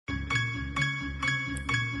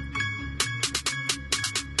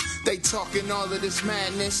They talking all of this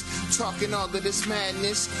madness, talking all of this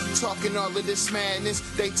madness, talking all of this madness.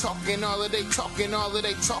 They talking all of this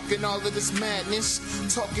madness, talking all of this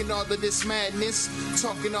madness, talking all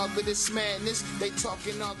of this madness. They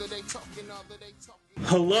talking all of they talking all of they talking.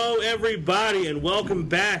 Hello, everybody, and welcome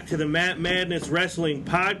back to the Matt Madness Wrestling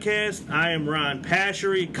Podcast. I am Ron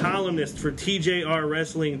Pashery, columnist for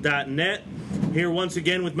TJRWrestling.net. Here once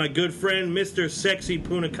again with my good friend, Mr. Sexy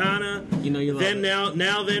Punakana. You know you love then, it.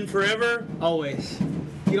 Now, then, forever. Always.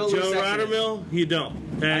 You don't Joe lose sexiness. Rottermill, you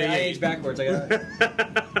don't. I age backwards. I got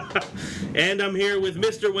it. And I'm here with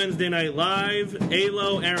Mr. Wednesday Night Live,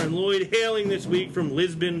 Alo, Aaron Lloyd, hailing this week from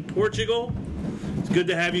Lisbon, Portugal. It's good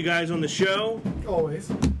to have you guys on the show. Always.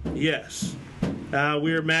 Yes.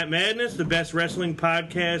 We're Matt Madness, the best wrestling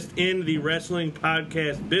podcast in the wrestling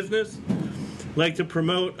podcast business. Like to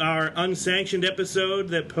promote our unsanctioned episode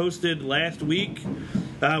that posted last week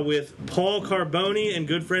with Paul Carboni and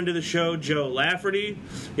good friend of the show, Joe Lafferty.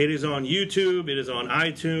 It is on YouTube, it is on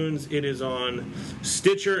iTunes, it is on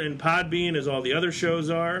Stitcher and Podbean, as all the other shows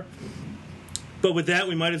are. But with that,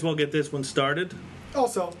 we might as well get this one started.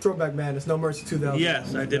 Also, Throwback Madness, No Mercy 2000.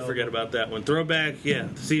 Yes, I did forget about that one. Throwback, yeah.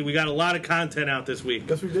 See, we got a lot of content out this week.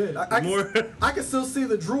 Yes, we did. I can still see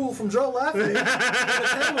the drool from Joe Lafferty and the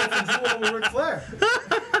camera from drooling with Ric Flair.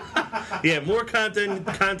 Yeah, more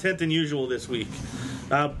content than usual this week.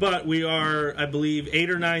 But we are, I believe,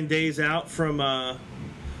 8 or 9 days out from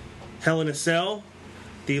Hell in a Cell,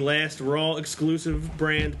 the last Raw exclusive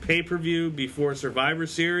brand pay-per-view before Survivor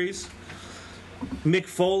Series. Mick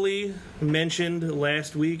Foley mentioned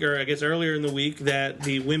last week, or I guess earlier in the week, that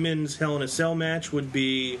the women's Hell in a Cell match would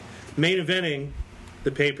be main eventing the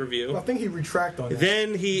pay-per-view. I think he retracted on that.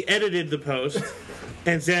 Then he edited the post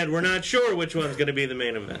and said, we're not sure which one's going to be the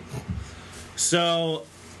main event. So,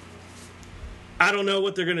 I don't know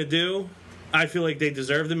what they're going to do. I feel like they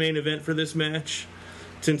deserve the main event for this match.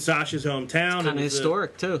 It's in Sasha's hometown. Kind of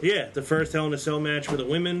historic, too. Yeah, the first Hell in a Cell match for the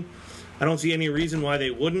women. I don't see any reason why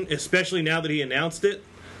they wouldn't, especially now that he announced it.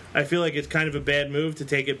 I feel like it's kind of a bad move to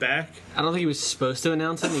take it back. I don't think he was supposed to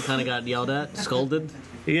announce it. He kind of got yelled at, scolded.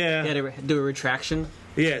 Yeah. He had to do a retraction.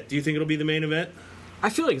 Yeah. Do you think it'll be the main event?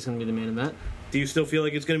 I feel like it's going to be the main event. Do you still feel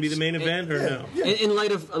like it's going to be the main event, or no? Yeah. In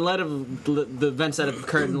light of the events that have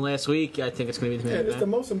occurred in the last week, I think it's going to be the main It's the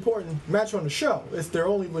event. most important match on the show. It's their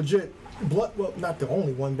only legit blood, well, not the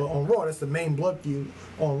only one, but on Raw, that's the main blood feud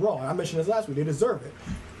on Raw. I mentioned this last week. They deserve it.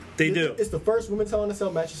 They do. It's the first women's Hell in a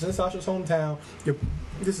Cell match. It's in Sasha's hometown.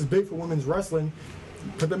 This is big for women's wrestling.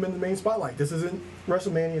 Put them in the main spotlight. This isn't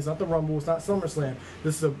WrestleMania. It's not the Rumble. It's not SummerSlam.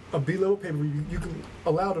 This is a B-level pay-per-view. You can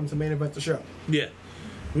allow them to main event the show. Yeah.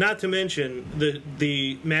 Not to mention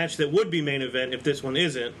the match that would be main event if this one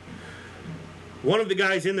isn't. One of the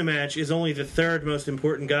guys in the match is only the third most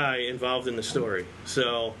important guy involved in the story.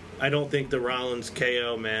 So I don't think the Rollins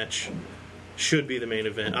KO match should be the main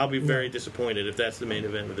event. I'll be very disappointed if that's the main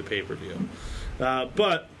event of the pay-per-view.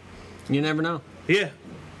 But You never know. yeah,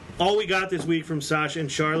 all we got this week from Sasha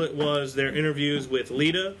and Charlotte was their interviews with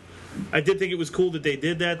Lita. I did think it was cool that they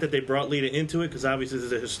did that they brought Lita into it, because obviously this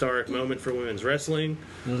is a historic moment for women's wrestling.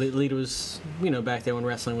 Lita was, back there when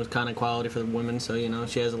wrestling was kind of quality for the women, so,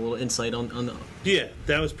 she has a little insight on the... Yeah,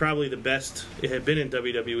 that was probably the best it had been in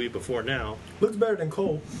WWE before now. Looks better than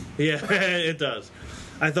Cole. Yeah, it does.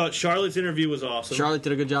 I thought Charlotte's interview was awesome. Charlotte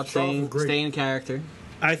did a good job staying in character.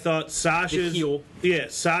 I thought Sasha's... The heel. Yeah,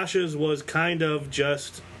 Sasha's was kind of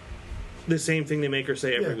just the same thing they make her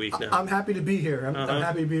say every week now. I'm happy to be here. I'm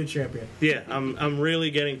happy to be a champion. Yeah, I'm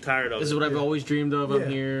really getting tired of it. This is what I've always dreamed of. I'm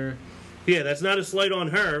here. Yeah, that's not a slight on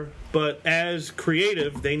her, but as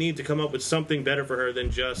creative, they need to come up with something better for her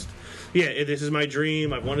than just, this is my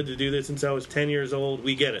dream. I've wanted to do this since I was 10 years old.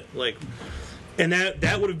 We get it. And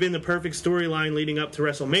that would have been the perfect storyline leading up to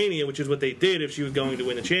WrestleMania, which is what they did if she was going to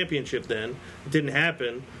win the championship then. It didn't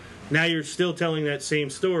happen. Now you're still telling that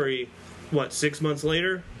same story, 6 months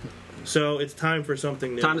later? So it's time for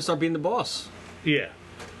something new. Time to start being the boss. Yeah.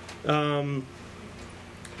 So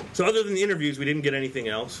other than the interviews, we didn't get anything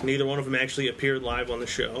else. Neither one of them actually appeared live on the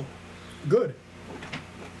show. Good.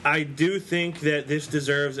 I do think that this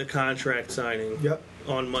deserves a contract signing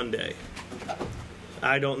on Monday.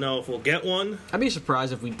 I don't know if we'll get one. I'd be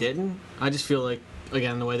surprised if we didn't. I just feel like,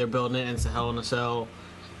 again, the way they're building it, and it's a Hell in a Cell,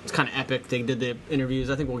 it's kind of epic. They did the interviews.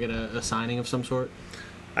 I think we'll get a signing of some sort.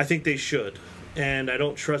 I think they should. And I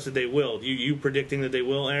don't trust that they will. You predicting that they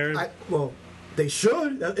will, Aaron? They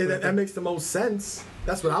should. That makes the most sense.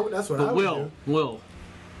 That's what I would do. Will.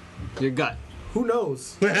 Your gut. Who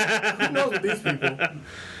knows? Who knows with these people?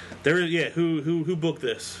 There is, who booked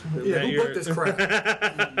this? Yeah, who booked this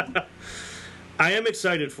crap? I am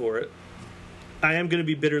excited for it. I am going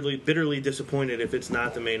to be bitterly disappointed if it's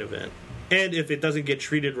not the main event, and if it doesn't get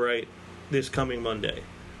treated right this coming Monday,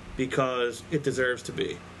 because it deserves to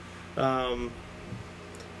be.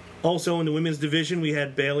 Also in the women's division, we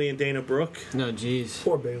had Bayley and Dana Brooke. No, jeez.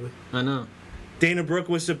 Poor Bailey. I know. Dana Brooke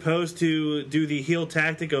was supposed to do the heel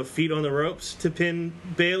tactic of feet on the ropes to pin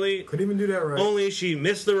Bayley. Couldn't even do that right. Only she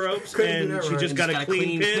missed the ropes, Couldn't do and that she right. just And got just a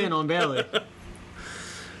clean pin. on Bailey.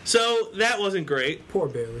 So that wasn't great. Poor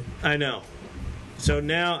Bailey. I know. So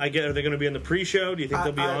now, are they going to be on the pre-show? Do you think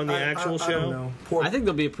they'll be on the actual show? I don't know. Poor, I think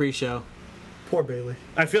there'll be a pre-show. poor Bailey.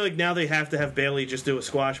 I feel like now they have to have Bayley just do a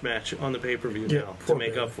squash match on the pay-per-view Yeah, now to poor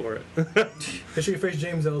make Bayley. up for it. They should face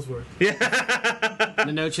James Ellsworth.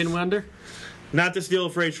 The no chin wonder. Not to steal a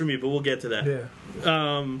phrase from you, but we'll get to that.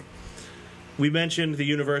 Yeah. We mentioned the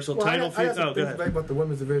Universal Well, title I feud. got some Oh, go things to say ahead. about the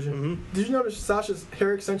women's division. Mm-hmm. Did you notice Sasha's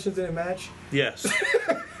hair extensions in a match? Yes.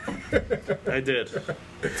 I did.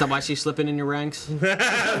 Is that why she's slipping in your ranks?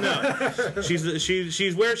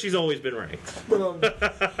 She's where she's always been ranked. But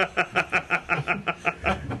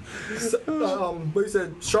but you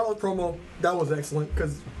said Charlotte promo, that was excellent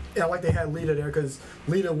because I like they had Lita there because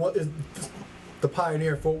Lita is the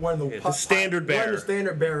pioneer for one of the standard bearer. one of the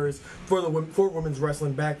standard bearers for women's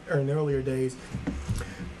wrestling back in the earlier days.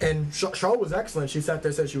 And Charlotte was excellent. She sat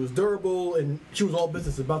there, said she was durable, and she was all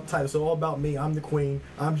business about the title. So all about me. I'm the queen.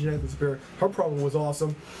 I'm genetically superior. Her promo was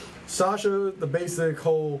awesome. Sasha, the basic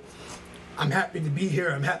whole, I'm happy to be here.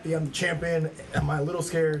 I'm happy I'm the champion. Am I a little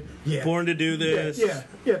scared? Yeah. Born to do this.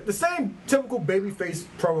 Yeah. The same typical babyface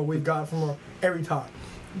promo we've got from her every time.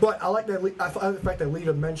 But I like that. I like the fact that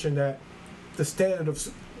Lita mentioned that the standard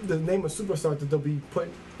of the name of superstar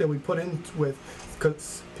that we put in with,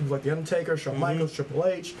 because people like the Undertaker, Shawn Michaels, Triple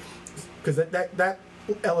H, because that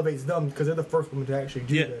elevates them because they're the first women to actually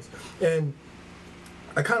do this. And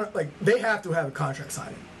I kind of like they have to have a contract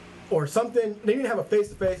signing or something. They need to have a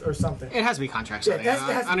face-to-face or something. It has to be contract Yeah, signing.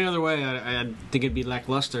 it has to- Any other way, I think it'd be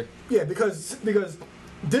lackluster. Yeah, because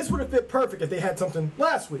this would have fit perfect if they had something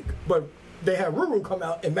last week, but they had Ruru come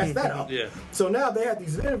out and mess that up. Yeah. So now they had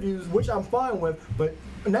these interviews, which I'm fine with, but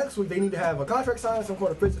next week they need to have a contract sign, some kind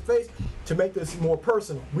of face-to-face to make this more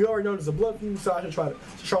personal. We already know there's a blood feud. Charlotte tried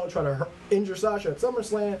to injure Sasha at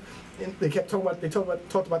SummerSlam, and they kept talked about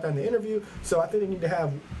that in the interview. So I think they need to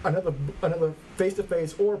have another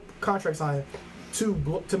face-to-face or contract sign to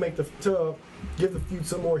give the feud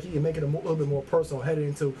some more heat and make it a little bit more personal heading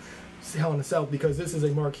into Hell in a Cell, because this is a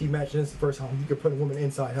marquee match and this is the first time you could put a woman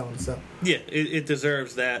inside Hell in a Cell. Yeah, it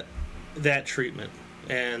deserves that treatment.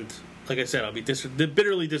 And like I said, I'll be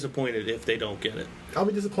bitterly disappointed if they don't get it. I'll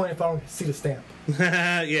be disappointed if I don't see the stamp.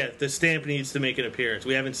 Yeah, the stamp needs to make an appearance.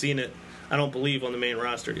 We haven't seen it, I don't believe, on the main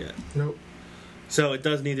roster yet. Nope. So it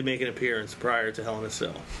does need to make an appearance prior to Hell in a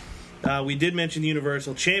Cell. We did mention the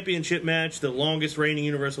Universal Championship match, the longest reigning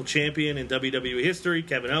Universal Champion in WWE history,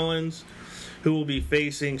 Kevin Owens, who will be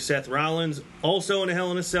facing Seth Rollins, also in a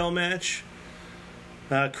Hell in a Cell match.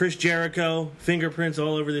 Chris Jericho, fingerprints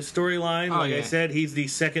all over this storyline. I said, he's the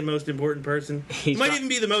second most important person. He might even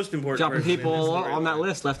be the most important dropping person. Dropping people on that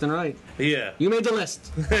list left and right. Yeah. You made the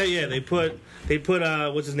list. Yeah, they put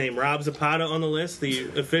what's his name, Rob Zapata on the list, the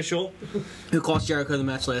official. Who cost Jericho the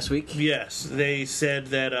match last week. Yes, they said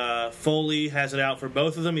that Foley has it out for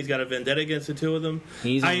both of them. He's got a vendetta against the two of them.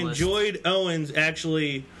 He's on I the list. enjoyed Owens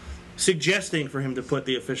actually suggesting for him to put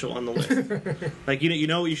the official on the list. Like, you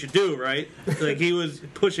know what you should do, right? Like, he was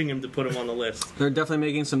pushing him to put him on the list. They're definitely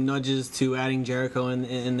making some nudges to adding Jericho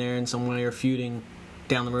in there in some way, or feuding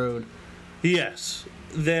down the road. Yes,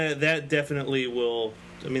 that definitely will.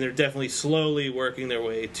 I mean, they're definitely slowly working their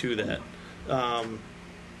way to that.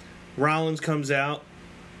 Rollins comes out.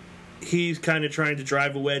 He's kind of trying to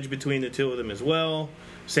drive a wedge between the two of them as well,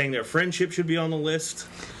 saying their friendship should be on the list.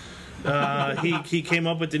 He came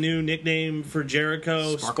up with the new nickname for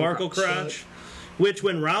Jericho, Sparkle Crotch, which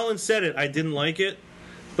when Rollins said it, I didn't like it.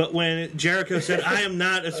 But when Jericho said, I am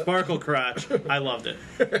not a Sparkle Crotch, I loved it.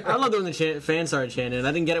 I loved it when the fans started chanting it.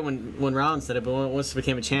 I didn't get it when Rollins said it, but once it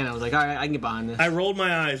became a chant, I was like, all right, I can get behind this. I rolled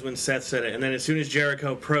my eyes when Seth said it, and then as soon as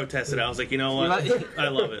Jericho protested, I was like, you know what? I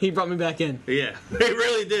love it. He brought me back in. Yeah, he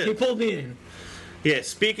really did. He pulled me in. Yeah,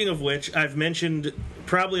 speaking of which, I've mentioned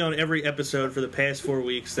probably on every episode for the past 4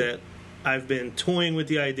 weeks that I've been toying with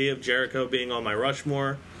the idea of Jericho being on my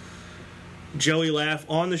Rushmore. Joey Laugh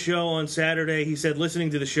on the show on Saturday, he said, listening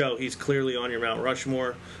to the show, he's clearly on your Mount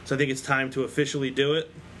Rushmore, so I think it's time to officially do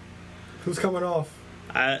it. Who's coming off?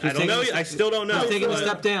 I don't know. I still don't know. He's taking a but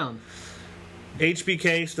step down.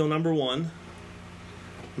 HBK still number 1.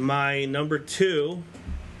 My number 2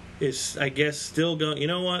 is, I guess, still going. You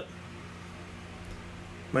know what?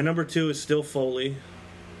 My number 2 is still Foley.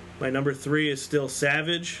 My number 3 is still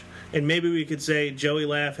Savage. And maybe we could say Joey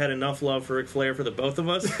Laugh had enough love for Ric Flair for the both of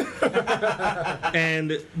us.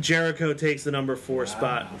 And Jericho takes the number 4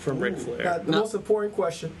 spot from Ric Now, Flair. the most important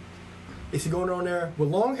question, is he going on there with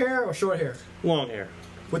long hair or short hair? Long hair.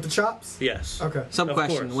 With the chops? Yes. Okay. Some Of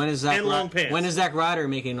question: course. When is Zack? And long pants. When is Zack Ryder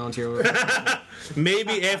making it onto your?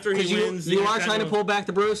 Maybe after he wins. you the are trying to pull back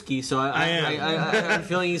the broski, so I have a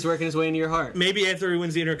feeling he's working his way into your heart. Maybe after he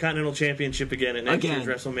wins the Intercontinental Championship again at next year's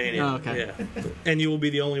WrestleMania. Oh, okay. Yeah. And you will be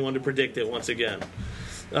the only one to predict it once again.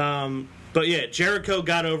 But yeah, Jericho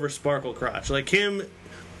got over Sparkle Crotch. Like him,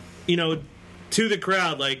 to the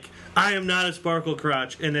crowd, like, I am not a Sparkle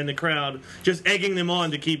Crotch, and then the crowd just egging them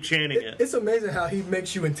on to keep chanting it. It's amazing how he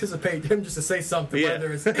makes you anticipate him just to say something, Yeah.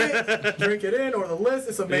 whether it's it, drink it in, or the list.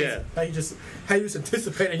 It's amazing how you just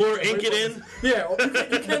anticipate it. Or ink it in. Yeah,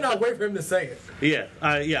 you cannot wait for him to say it.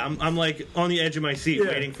 Yeah, I'm like on the edge of my seat Yeah.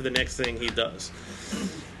 waiting for the next thing he does.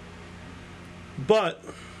 But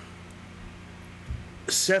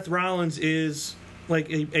Seth Rollins is like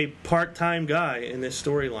a part-time guy in this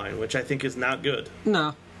storyline, which I think is not good.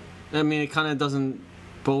 No, I mean it kind of doesn't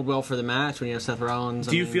bode well for the match when you have Seth Rollins.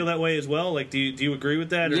 Do you feel that way as well? Like, do you agree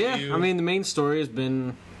with that? Or Yeah, do you... I mean the main story has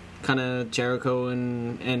been kind of Jericho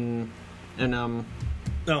and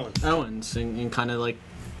Owens and kind of like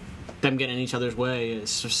them getting in each other's way.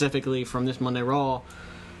 Specifically from this Monday Raw,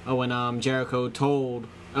 when Jericho told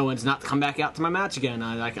Owens not to come back out to my match again.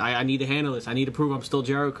 I need to handle this. I need to prove I'm still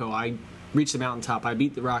Jericho. I reached the mountaintop. I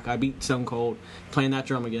beat The Rock. I beat Stone Cold. Playing that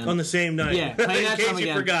drum again. on the same night. Yeah, playing that in drum case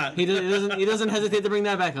you again. forgot. He doesn't hesitate to bring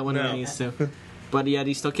that back up whenever No. he needs to. But yet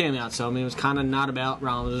he still came out. So I mean, it was kind of not about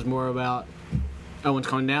Rollins. It was more about Owens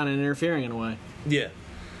coming down and interfering in a way. Yeah.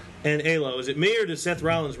 And Alo, is it me or does Seth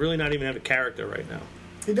Rollins really not even have a character right now?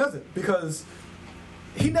 He doesn't, because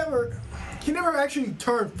he never actually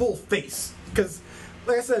turned full face. Because,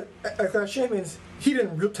 like I said, at Clash of Champions, he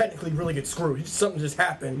didn't technically really get screwed. Something just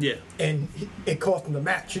happened, Yeah. and it cost him the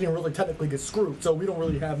match. He didn't really technically get screwed, so we don't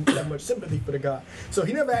really have that much sympathy for the guy. So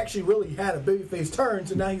he never actually really had a babyface turn.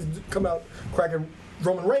 So now he's come out cracking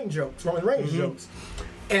Roman Reigns jokes.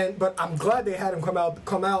 But I'm glad they had him come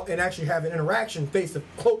out and actually have an interaction not face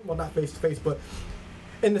to face, but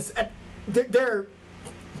in this, they're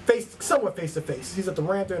somewhat face to face. He's at the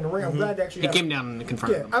ramp, they're in the ring. I'm glad they actually He came down and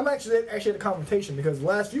confronted him. I'm actually at a confrontation, because the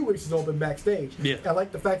last few weeks he's all been backstage. Yeah. I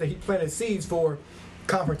like the fact that he planted seeds for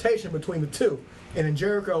confrontation between the two. And in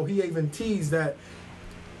Jericho, he even teased that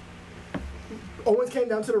Owens came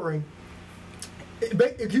down to the ring.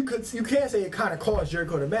 You can't say it kind of caused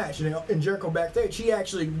Jericho to match. And in Jericho backstage, he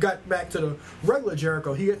actually got back to the regular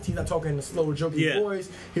Jericho. He's not talking in a slow, jokey voice.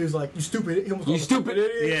 He was like, "You stupid! He almost called him stupid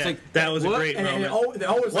idiot." Yeah, It's like, that was what? a great And moment. Owens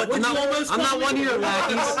What? like, I'm not I'm not one of your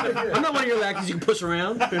lackeys. I'm not one of your lackeys you can push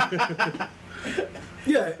around.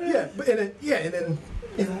 Yeah, but and then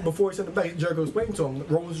even before he sent it back, Jericho was waiting to him.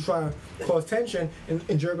 Rollins was trying to cause tension,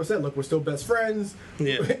 and Jericho said, "Look, we're still best friends.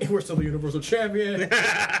 Yeah. We're still the Universal Champion,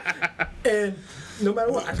 and no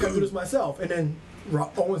matter what, I just got to do this myself." And then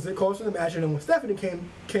Owens did cause for the match, and then when Stephanie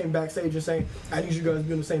came backstage and saying, "I need you guys to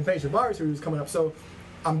be on the same page." Survivor Series was coming up, so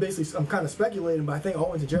I'm kind of speculating, but I think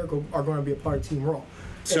Owens and Jericho are going to be a part of Team Raw, and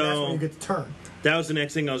that's when you get the turn. That was the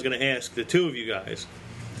next thing I was going to ask the two of you guys.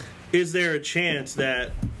 Is there a chance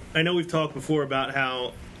that, I know we've talked before about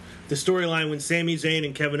how the storyline when Sami Zayn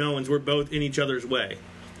and Kevin Owens were both in each other's way.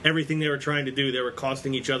 Everything they were trying to do, they were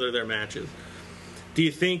costing each other their matches. Do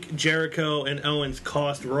you think Jericho and Owens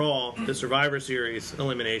cost Raw the Survivor Series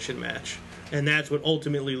elimination match? And that's what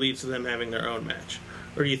ultimately leads to them having their own match?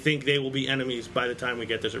 Or do you think they will be enemies by the time we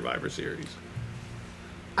get to Survivor Series?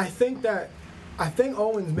 I think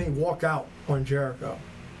Owens may walk out on Jericho.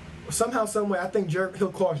 Somehow, someway, I think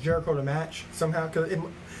he'll cost Jericho the match somehow, because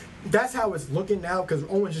that's how it's looking now, because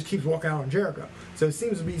Owens just keeps walking out on Jericho. So it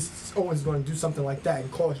seems to be Owens is going to do something like that and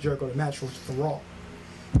cost Jericho the match for Raw.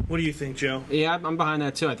 What do you think, Joe? Yeah, I'm behind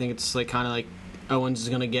that too. I think it's like kind of like Owens is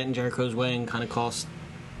going to get in Jericho's way and kind of cost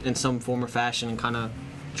in some form or fashion and kind of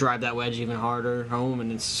drive that wedge even harder home,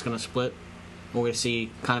 and it's just going to split. We're going to see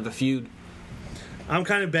kind of a feud. I'm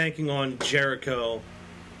kind of banking on Jericho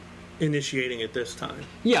initiating it this time.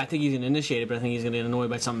 Yeah, I think he's going to initiate it, but I think he's going to get annoyed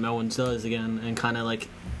by something Owens does again and kind of like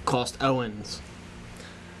cost Owens.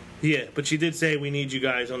 Yeah, but she did say we need you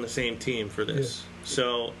guys on the same team for this.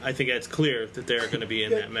 So I think that's clear that they're going to be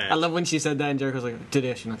in that match. I love when she said that and Jericho's like, did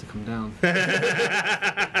ask you not to come down. like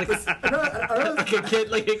a kid,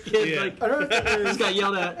 Yeah. like Another thing just is, got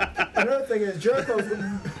yelled at.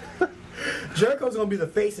 Jericho's going to be the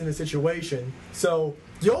face in the situation. So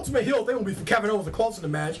the ultimate heel thing will be for Kevin Owens to cost the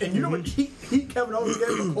match, and you know what? Kevin Owens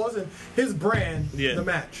again for causing his brand the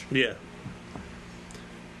match. Yeah.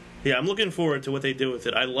 Yeah, I'm looking forward to what they do with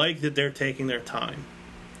it. I like that they're taking their time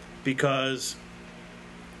because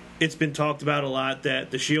it's been talked about a lot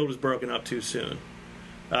that the Shield was broken up too soon.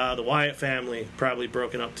 The Wyatt family probably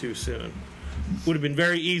broken up too soon. Would have been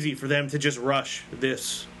very easy for them to just rush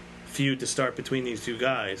this feud to start between these two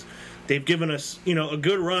guys. They've given us, a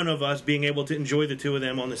good run of us being able to enjoy the two of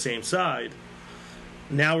them on the same side.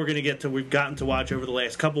 Now we've gotten to watch over the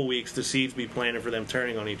last couple weeks the seeds be planted for them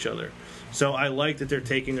turning on each other. So I like that they're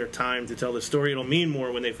taking their time to tell the story. It'll mean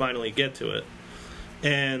more when they finally get to it.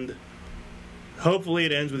 And hopefully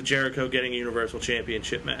it ends with Jericho getting a Universal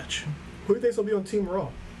Championship match. Who do you think's going to be on Team Raw?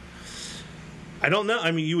 I don't know.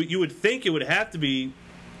 I mean, you would think it would have to be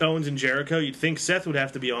Owens and Jericho. You'd think Seth would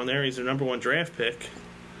have to be on there. He's their number 1 draft pick.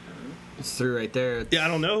 It's 3 right there. Yeah, I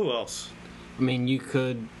don't know who else. I mean, I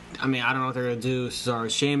don't know what they're going to do. Cesaro,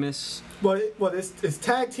 Sheamus. Well, it's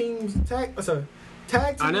tag teams. Tag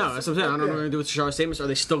teams. I know. That's what I'm saying. I don't know what they're going to do with Cesaro, Sheamus. Are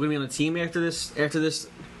they still going to be on a team after this?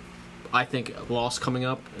 I think loss coming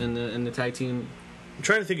up in the tag team. I'm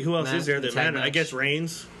trying to think of who else is there that matters. match. I guess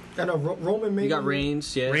Reigns. I know Roman maybe. You got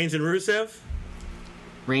Reigns, yeah. Reigns and Rusev?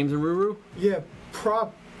 Reigns and Ruru? Yeah,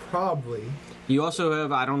 probably. You also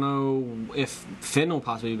have, I don't know if Finn will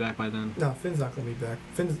possibly be back by then. No, Finn's not going to be back.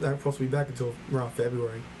 Finn's not supposed to be back until around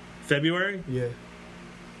February. February? Yeah.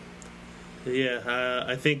 Yeah,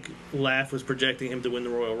 I think Laugh was projecting him to win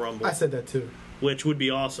the Royal Rumble. I said that too. Which would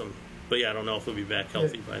be awesome. But yeah, I don't know if he'll be back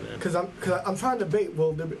healthy by then. Because I'm trying to debate, I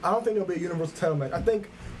don't think there'll be a Universal title match. I think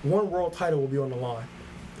one world title will be on the line.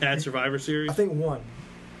 At Survivor Series? I think one.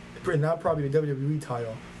 Now probably the WWE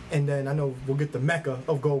title. And then I know we'll get the mecca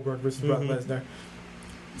of Goldberg versus Brock Lesnar.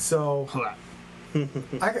 So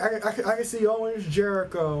I can see Owens,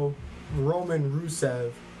 Jericho, Roman,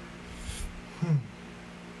 Rusev,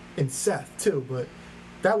 and Seth too. But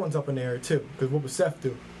that one's up in the air too. Because what would Seth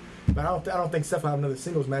do? But I don't think Seth will have another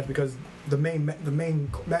singles match because the main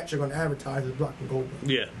match they're going to advertise is Brock and Goldberg.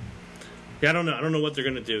 Yeah. Yeah, I don't know. I don't know what they're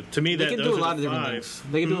going to do. To me, they can do a lot of different 5. things.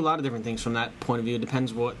 They can do a lot of different things from that point of view. It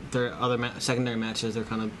depends what their other secondary matches they're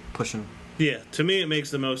kind of pushing. Yeah, to me, it makes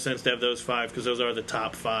the most sense to have those 5 because those are the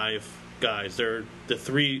top 5 guys. They're the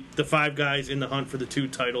 5 guys in the hunt for the 2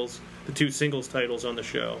 titles, the 2 singles titles on the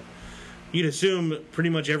show. You'd assume pretty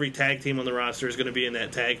much every tag team on the roster is going to be in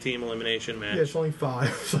that tag team elimination match. Yeah, it's only 5.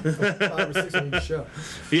 5 or 6 on each show.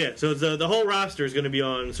 Yeah, so the whole roster is going to be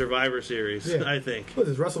on Survivor Series, Yeah. I think. What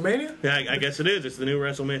is this, WrestleMania? Yeah, I guess it is. It's the new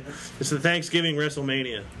WrestleMania. It's the Thanksgiving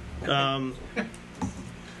WrestleMania. I'm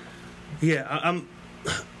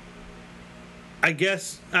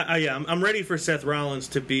ready for Seth Rollins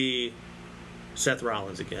to be Seth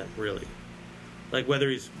Rollins again, really. Like, whether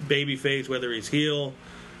he's babyface, whether he's heel.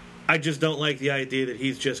 I just don't like the idea that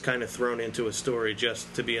he's just kind of thrown into a story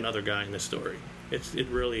just to be another guy in the story. It's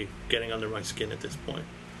really getting under my skin at this point.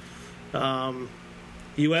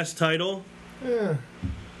 U.S. title. Yeah.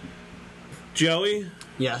 Joey?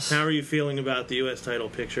 Yes. How are you feeling about the U.S. title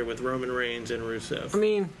picture with Roman Reigns and Rusev? I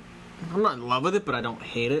mean, I'm not in love with it, but I don't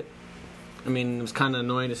hate it. I mean, it was kind of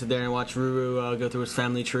annoying to sit there and watch Ruru go through his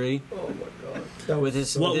family tree. Oh my god. With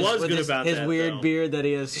his weird beard that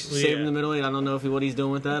he has shaved in the middle. I don't know what he's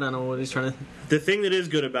doing with that. I don't know what he's trying to. The thing that is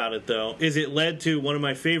good about it, though, is it led to one of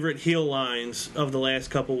my favorite heel lines of the last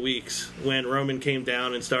couple weeks when Roman came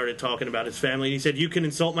down and started talking about his family. He said, "You can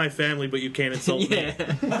insult my family, but you can't insult me."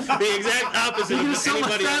 The exact opposite. You can of insult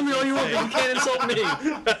my family all you want, but you can't insult me.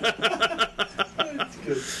 That's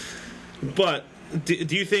good. But do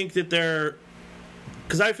you think that they're...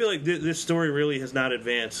 Because I feel like this story really has not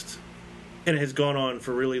advanced, and it has gone on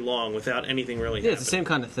for really long without anything really happening. It's the same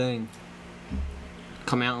kind of thing.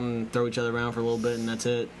 Come out and throw each other around for a little bit, and that's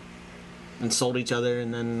it. Insult each other,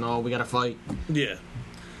 and then, we got to fight. Yeah.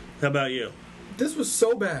 How about you? This was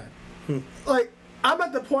so bad. Like, I'm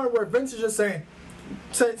at the point where Vince is just saying,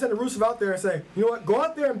 send the Rusev out there and say, you know what, go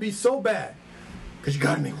out there and be so bad. Because you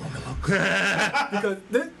got to make Roman look good. Because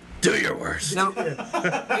this... Do your worst. Now,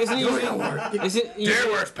 isn't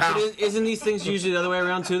these things usually the other way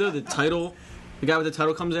around too? Though the guy with the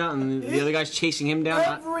title comes out and the other guy's chasing him down.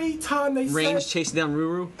 Every time they Reigns chasing down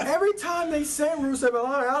Ruru. Every time they send Rusev and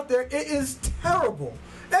Lana out there, it is terrible.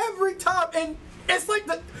 Every time, and it's like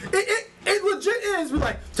it legit is. We're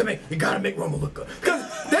like, you gotta make Roman look good because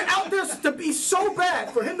they're out there to be so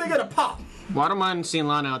bad for him to get a pop. Well, I don't mind seeing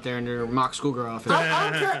Lana out there in her mock schoolgirl outfit. I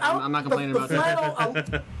don't care. I'm not complaining about that.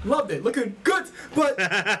 I loved it. Looking good. But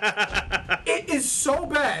it is so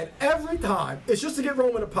bad every time. It's just to get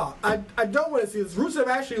Roman a pop. I don't want to see this. Rusev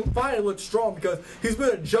actually finally looks strong because he's been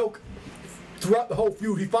a joke throughout the whole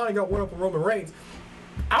feud. He finally got one up on Roman Reigns.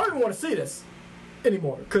 I don't even want to see this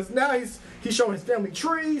anymore because now He's showing his family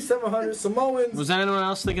tree, 700 Samoans. Was anyone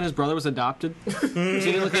else thinking his brother was adopted? So he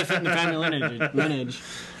didn't look at fit in the family lineage.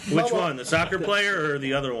 Which one? The soccer player or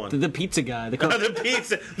the other one? The pizza guy. The cook. The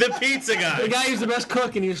pizza guy. The guy who's the best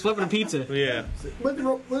cook and he was flipping a pizza. Yeah. What did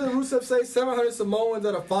Rusev say? 700 Samoans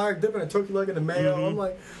at a fire dipping a turkey leg in the mayo. I'm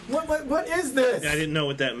like, what is this? I didn't know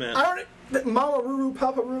what that meant. I don't. Mama Ruru,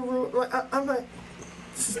 Papa Ruru. Like, I'm like,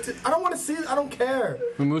 I don't want to see it. I don't care.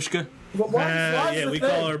 Mamushka. Why is we the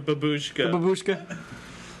thing? call her Babushka. Babushka.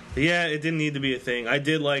 Yeah, it didn't need to be a thing. I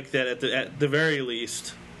did like that at the very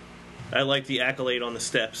least. I like the accolade on the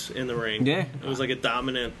steps in the ring. Yeah. It was like a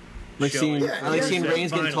dominant Like showing. seeing, I like seeing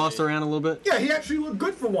Reigns getting tossed around a little bit. Yeah, he actually looked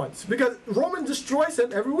good for once because Roman destroys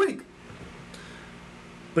him every week.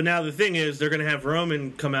 But now the thing is, they're going to have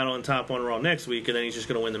Roman come out on top on Raw next week, and then he's just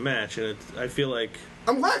going to win the match. And I feel like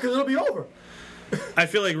I'm glad because it'll be over. I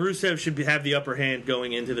feel like Rusev should have the upper hand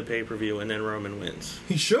going into the pay-per-view, and then Roman wins.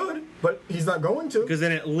 He should, but he's not going to. Because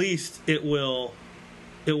then at least it will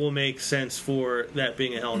make sense for that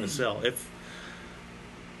being a Hell in a Cell. If,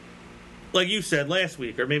 like you said last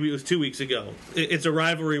week, or maybe it was 2 weeks ago, it's a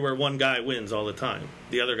rivalry where one guy wins all the time.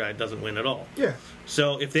 The other guy doesn't win at all. Yeah.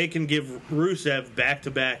 So if they can give Rusev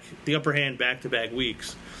back-to-back, the upper hand back-to-back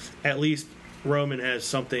weeks, at least Roman has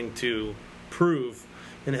something to prove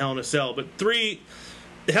in Hell in a Cell. But the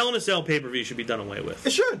Hell in a Cell pay-per-view should be done away with.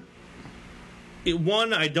 It should.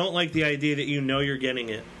 One, I don't like the idea that you know you're getting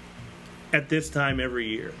it at this time every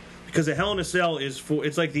year. Because a Hell in a Cell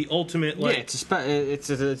it's like the ultimate, like... Yeah, it's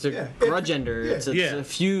a grudge ender. Yeah. It's a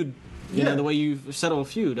feud. You know, the way you settle a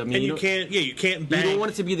feud. I mean, and you can't bank... You don't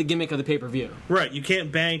want it to be the gimmick of the pay-per-view. Right, you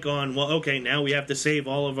can't bank on, well, okay, now we have to save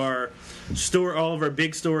all of our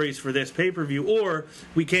big stories for this pay-per-view, or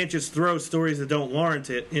we can't just throw stories that don't warrant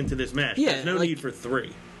it into this match. Yeah, There's no need for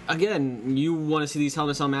 3. Again, you want to see these Hell in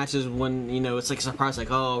a Cell matches when, it's like a surprise,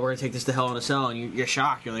 like, oh, we're going to take this to Hell in a Cell, and you're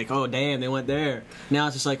shocked. You're like, oh, damn, they went there. Now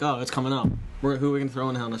it's just like, oh, it's coming up. Who are we going to throw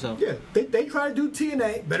in Hell in a Cell? Yeah, they try to do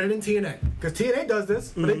TNA better than TNA. Because TNA does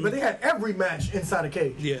this, but they had every match inside a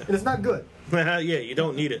cage. Yeah. And it's not good. Yeah, you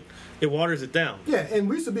don't need it. It waters it down. Yeah, and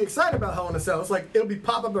we used to be excited about Hell in a Cell. It's like it'll be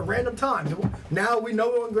pop up at random times. Now we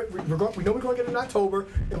know we're going to get it in October,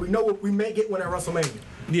 and we know what we may get when at WrestleMania.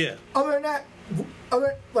 Yeah. Other than that,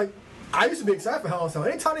 I used to be excited for Hell in a Cell.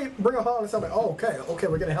 Anytime they bring up Hell in a Cell, I'm like, oh, okay,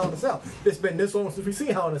 we're getting Hell in a Cell. It's been this long since we've seen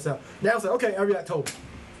Hell in a Cell. Now it's like, okay, every October.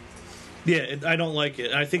 Yeah, I don't like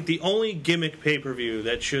it. I think the only gimmick pay-per-view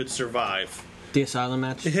that should survive... The Asylum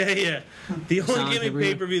match? Yeah. The only Asylum gimmick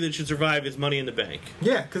pay-per-view that should survive is Money in the Bank.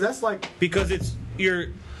 Yeah, because that's like... Because it's...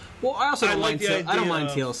 Well, I also don't like mind the idea I don't mind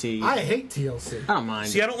of- TLC. I hate TLC. I don't mind.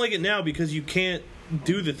 See, I don't like it now because you can't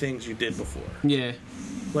do the things you did before. Yeah.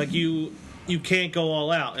 Like, you can't go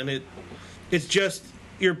all out, and it's just...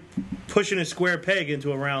 You're pushing a square peg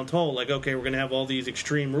into a round hole. Like, okay, we're going to have all these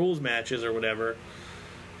Extreme Rules matches or whatever.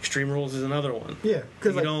 Extreme Rules is another one. Yeah,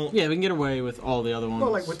 because You don't... Yeah, we can get away with all the other ones.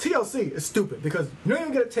 well, like with TLC, it's stupid because you don't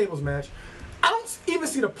even get a tables match. I don't even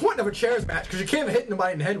see the point of a chairs match because you can't even hit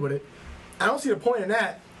nobody in the head with it. I don't see the point in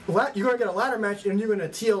that. You're going to get a ladder match and you're going to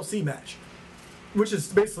TLC match, which is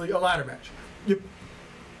basically a ladder match.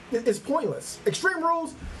 It's pointless. Extreme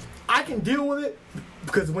Rules, I can deal with it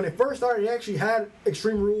because when it first started, they actually had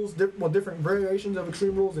Extreme Rules, different variations of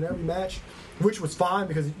Extreme Rules in every match, which was fine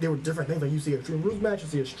because there were different things. Like you see a Extreme Rules match, you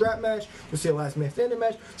see a strap match, you see a last man standing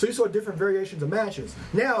match. So you saw different variations of matches.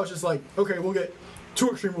 Now it's just like, okay, we'll get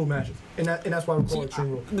 2 Extreme Rule matches, and that's why we call it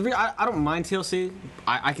Extreme Rule. I don't mind TLC.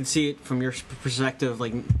 I can see it from your perspective,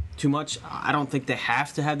 like, too much. I don't think they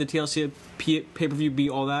have to have the TLC pay-per-view be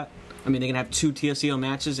all that. I mean, they can have 2 TLC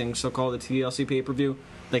matches and so call it the TLC pay-per-view.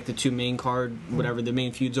 Like the 2 main card, whatever the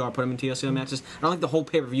main feuds are, put them in TLC matches. I don't think the whole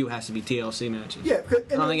pay-per-view has to be TLC matches. Yeah,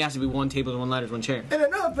 I don't think it has to be 1 table, 1 ladders, 1 chair. And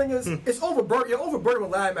another thing is, it's overburdened. You're overburdened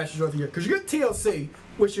with ladder matches throughout the year because you get TLC,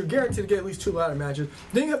 which you're guaranteed to get at least 2 ladder matches.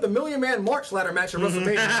 Then you have the Million Man March ladder match at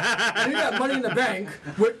WrestleMania, and then you got Money in the Bank,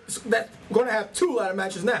 that's going to have 2 ladder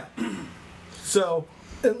matches now. So,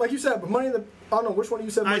 and like you said, but I don't know which one you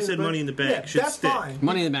said. I said Money in the Bank Yeah, should that's stick. fine.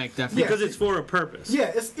 Money in the Bank, definitely. Because it's for a purpose.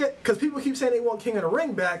 Yeah, because people keep saying they want King of the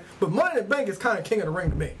Ring back, but Money in the Bank is kind of King of the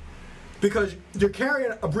Ring to me. Because you're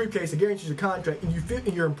carrying a briefcase that guarantees your contract, and you fit,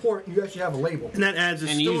 and you're important, you actually have a label. And that adds a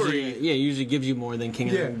And story. usually gives you more than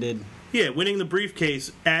King of the Ring did. Yeah, winning the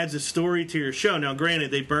briefcase adds a story to your show. Now,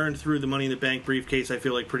 granted, they burned through the Money in the Bank briefcase, I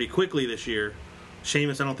feel like, pretty quickly this year.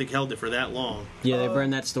 Sheamus, I don't think, held it for that long. Yeah, they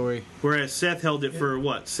burned that story. Whereas Seth held it for,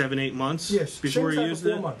 7-8 months? Yes, Before Sheamus he had it used for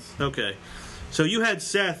it? 4 months. Okay. So you had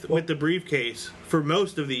Seth with the briefcase for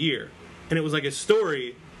most of the year. And it was like a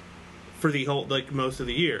story for the whole, most of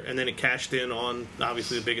the year. And then it cashed in on,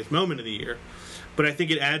 obviously, the biggest moment of the year. but I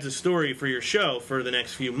think it adds a story for your show for the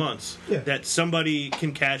next few months that somebody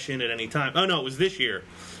can cash in at any time. Oh, no, it was this year.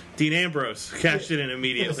 Dean Ambrose cashed it in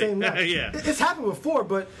immediately. Yeah. It's happened before,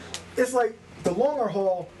 but it's like the longer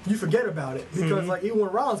haul, you forget about it. Because, like, even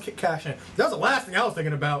when Rollins cashed in, that was the last thing I was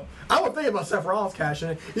thinking about. I wouldn't think about Seth Rollins cashing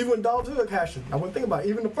in. Even when Dolph Ziggler cashed in, I wouldn't think about it.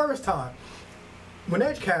 Even the first time. When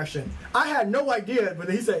Edge cashed in, I had no idea, but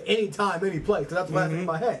he said any time, any place, because that's the last thing in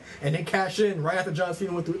my head. And then cash in right after John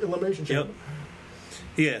Cena went through Elimination Chamber.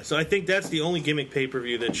 Yeah, so I think that's the only gimmick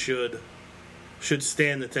pay-per-view that should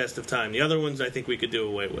stand the test of time. The other ones I think we could do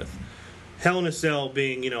away with. Hell in a Cell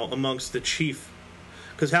being, amongst the chief.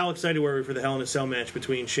 Because how excited were we for the Hell in a Cell match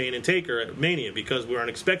between Shane and Taker at Mania? Because we weren't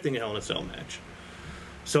expecting a Hell in a Cell match.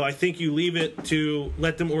 So I think you leave it to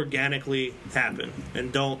let them organically happen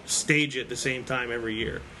and don't stage it the same time every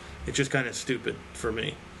year. It's just kind of stupid for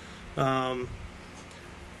me.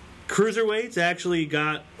 Cruiserweights actually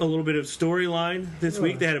got a little bit of storyline this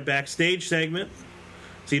week. They had a backstage segment.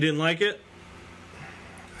 So you didn't like it?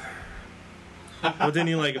 What didn't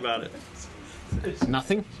you like about it?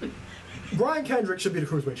 Nothing. Brian Kendrick should be the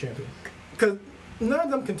Cruiserweight champion. Because none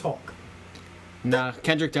of them can talk. Nah,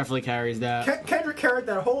 Kendrick definitely carries that. Kendrick carried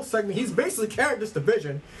that whole segment. He's basically carried this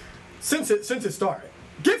division since it started.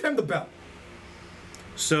 Give him the belt.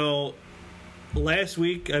 So last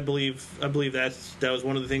week, I believe that was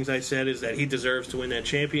one of the things I said is that he deserves to win that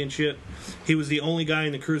championship. He was the only guy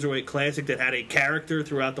in the Cruiserweight Classic that had a character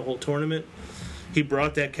throughout the whole tournament. He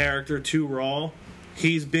brought that character to Raw.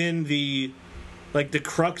 He's been the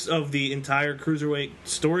crux of the entire Cruiserweight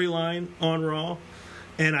storyline on Raw.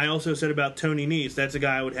 And I also said about Tony Nese, that's a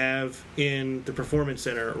guy I would have in the Performance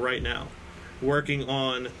Center right now, working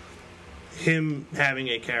on him having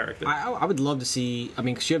a character. I would love to see,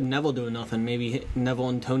 because you have Neville doing nothing, maybe Neville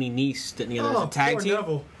and Tony Nese getting together as a tag team.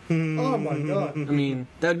 Neville. Oh my God.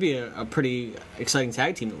 That would be a pretty exciting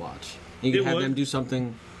tag team to watch. You could have them do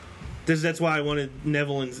something. That's why I wanted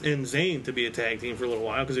Neville and Zayn to be a tag team for a little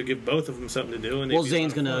while, because it would give both of them something to do. And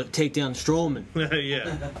Zayn's going to take down Strowman.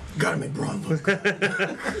 Yeah. Gotta make Braun look.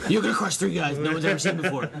 You're going to crush 3 guys no one's ever seen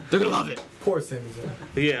before. They're going to love it. Poor Sami Zayn.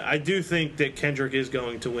 Yeah, I do think that Kendrick is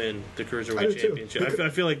going to win the Cruiserweight Championship. I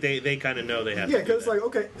feel like they kind of know they have to. Yeah, because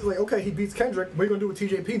it's like, okay, he beats Kendrick. What are you going to do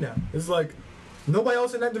with TJP now? It's like, nobody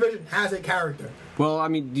else in that division has a character. Well,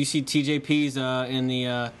 do you see TJP's in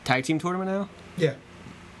the tag team tournament now? Yeah.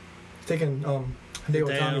 Taking Hideo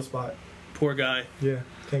Itami's spot. Poor guy. Yeah.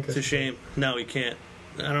 Can't it's a shame. No, he can't.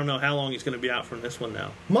 I don't know how long he's going to be out from this one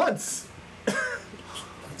now. Months.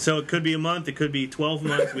 So it could be a month. It could be 12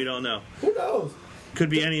 months. We don't know. Who knows? Could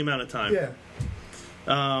be any amount of time.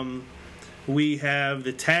 Yeah. We have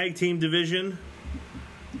the tag team division.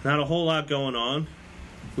 Not a whole lot going on.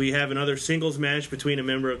 We have another singles match between a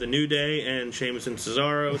member of the New Day and Sheamus and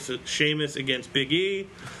Cesaro. So Sheamus against Big E.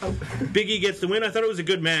 Big E gets the win. I thought it was a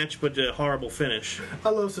good match, but a horrible finish. I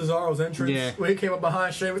love Cesaro's entrance. Yeah. When he came up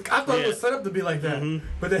behind Sheamus. I thought it was set up to be like that. Mm-hmm.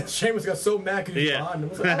 But then Sheamus got so mad because he was behind him.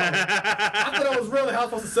 I was like, I thought that was really how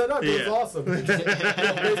it was supposed to set up. It was awesome.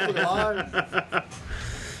 Basically live.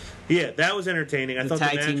 Yeah, that was entertaining. I thought the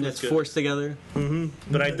match tag team was that's good. forced together. Mm-hmm.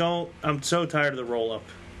 But I'm so tired of the roll-up.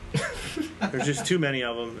 There's just too many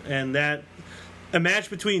of them. And a match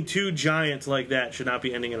between two giants like that should not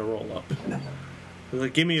be ending in a roll-up.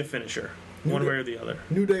 Like, give me a finisher. One way or the other.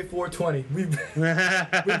 New Day 420. We've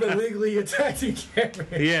been legally attacking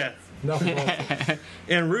champions. Yeah. Nothing wrong.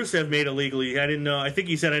 And Rusev made it legally. I didn't know. I think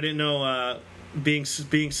he said I didn't know being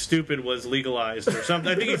stupid was legalized or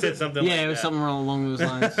something. I think he said something like that. Yeah, it was something wrong along those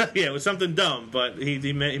lines. Yeah, it was something dumb, but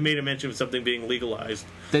he made a mention of something being legalized.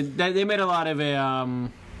 They made a lot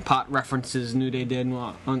of pot references New Day did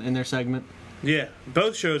in their segment. Yeah,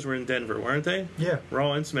 both shows were in Denver, weren't they? Yeah.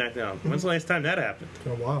 Raw and SmackDown. When's the last time that happened? It's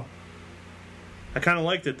been a while. I kind of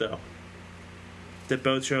liked it, though. That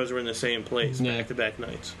both shows were in the same place, back-to-back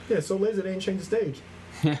nights. Yeah, so lazy they didn't change the stage.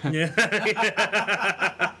 Yeah.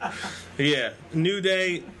 Yeah. New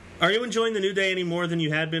Day. Are you enjoying the New Day any more than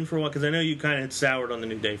you had been for a while? Because I know you kind of had soured on the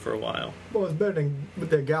New Day for a while. Well, it's better than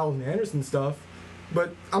with their Gallows and Anderson stuff.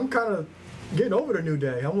 But I'm kind of getting over the New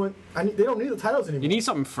Day. They don't need the titles anymore. You need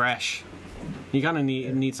something fresh. You kind of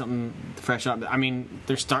need something fresh up. I mean,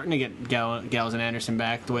 they're starting to get Gallows and Anderson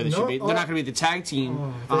back the way they should be. They're not going to be the tag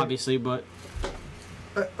team, obviously, but...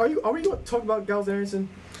 Are we going to talk about Gallows and Anderson?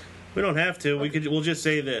 We don't have to. Okay. We'll just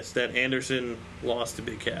say this, that Anderson lost to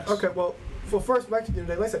Big Cass. Okay, well, first back to New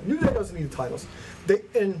Day. Like I said, New Day doesn't need the titles. They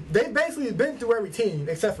basically been through every team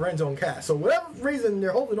except for Enzo and Cass. So whatever reason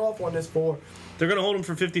they're holding off on this for... They're going to hold them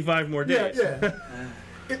for 55 more days. Yeah.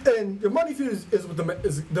 And the money feud is them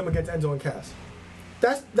against Enzo and Cass.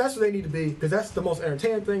 That's what they need to be, because that's the most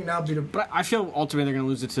entertaining thing. Now be the. But I feel ultimately they're going to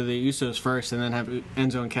lose it to the Usos first, and then have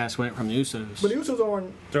Enzo and Cass win it from the Usos. But the Usos are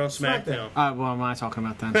on. They're on SmackDown. What am I talking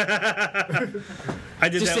about then? I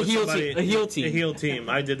did Just that a with heel somebody. team. A heel team. A heel team.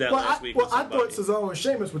 I did that Well, last week. Well, with I somebody. thought Cesaro and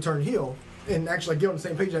Sheamus would turn heel, and actually get on the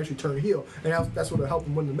same page and actually turn heel, and that's what will help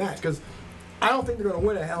them win the match. Because I don't think they're going to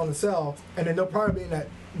win at Hell in a Cell, and then they'll probably be in that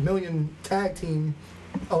million tag team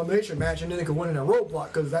elimination match, and then they could win in a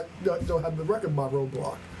roadblock, because they'll have the record by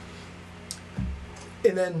roadblock.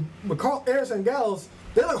 And then with Carl Anderson and Gallows,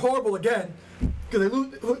 they look horrible again, because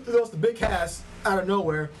they lost to Big Cass out of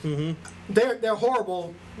nowhere. Mm-hmm. They're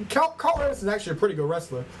horrible. Carl Anderson's actually a pretty good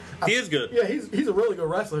wrestler. He is good. Yeah, he's a really good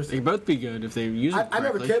wrestler. They could both be good if they use it I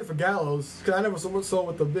never correctly. cared for Gallows, because I never saw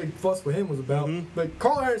what the big fuss with him was about. Mm-hmm. But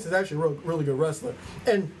Carl Anderson's actually a really good wrestler.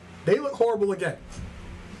 And they look horrible again.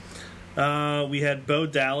 We had Bo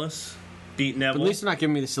Dallas beat But Neville. at least they're not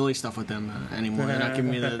giving me the silly stuff with them anymore. They're not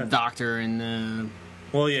giving me the doctor and the...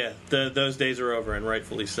 Well, yeah, those days are over, and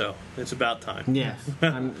rightfully so. It's about time. Yeah.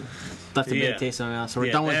 I'm left a Yeah. bad taste in my mouth, so we're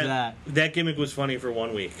Yeah, done with that. That gimmick was funny for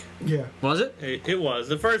 1 week. Yeah. Was it? It was.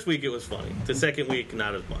 The first week it was funny. The second week,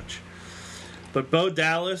 not as much. But Bo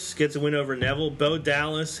Dallas gets a win over Neville. Bo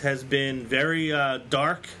Dallas has been very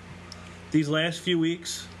dark these last few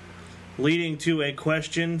weeks, leading to a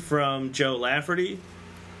question from Joe Lafferty.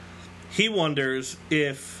 He wonders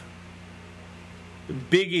if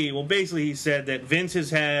Big E, well, basically he said that Vince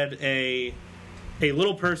has had a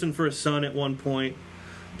little person for a son at one point.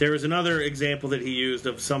 There was another example that he used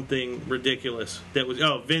of something ridiculous that was,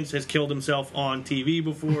 Vince has killed himself on TV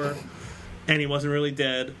before, and he wasn't really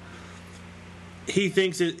dead. He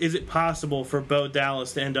thinks, is it possible for Bo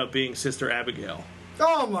Dallas to end up being Sister Abigail?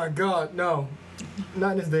 Oh my God, no.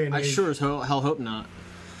 Not in this day and I age. sure as hell hope not.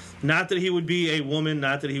 Not that he would be a woman,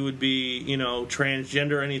 not that he would be,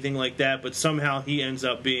 transgender or anything like that, but somehow he ends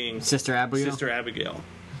up being Sister Abigail? Sister Abigail.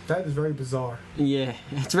 That is very bizarre. Yeah,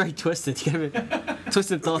 it's very twisted. You gotta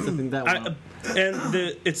twisted thoughts to think that well.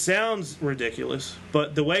 It sounds ridiculous,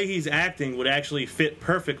 but the way he's acting would actually fit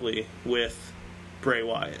perfectly with Bray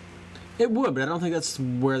Wyatt. It would, but I don't think that's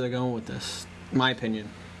where they're going with this. My opinion.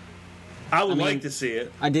 I would I mean, like to see it.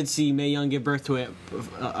 I did see Mae Young give birth to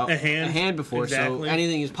a hand before, exactly. so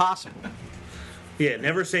anything is possible. Yeah,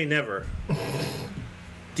 never say never.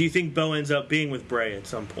 Do you think Bo ends up being with Bray at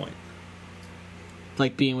some point?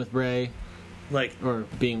 Like being with Bray, Like or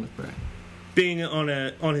being with Bray. being on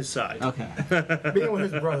his side? Okay. Being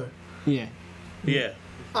with his brother. Yeah. Yeah.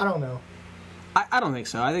 I don't know. I don't think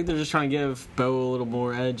so. I think they're just trying to give Bo a little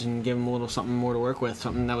more edge and give him a little something more to work with.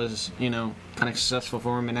 Something that was, kind of successful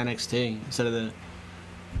for him in NXT instead of the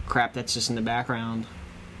crap that's just in the background.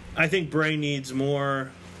 I think Bray needs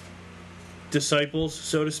more disciples,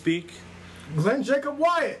 so to speak. Glenn Jacob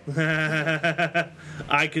Wyatt.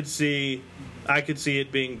 I could see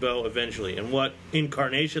it being Bo eventually. And what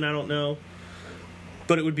incarnation, I don't know.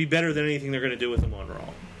 But it would be better than anything they're going to do with him on Raw.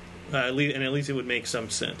 And at least it would make some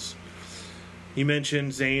sense. You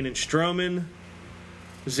mentioned Zayn and Strowman.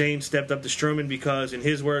 Zayn stepped up to Strowman because, in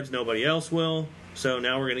his words, nobody else will. So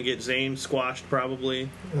now we're going to get Zayn squashed, probably.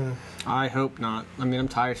 I hope not. I mean, I'm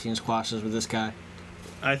tired of seeing squashes with this guy.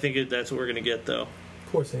 I think that's what we're going to get, though.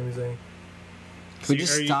 Poor Sami Zayn. Can we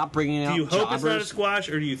just stop bringing out Do you hope jobbers? it's not a squash,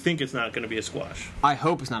 or do you think it's not going to be a squash? I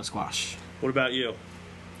hope it's not a squash. What about you?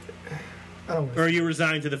 I don't Or know. are you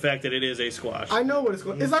resigned to the fact that it is a squash? I know what it's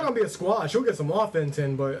going. It's not going to be a squash. He'll get some offense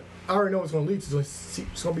in, but I already know what it's going to lead to. It's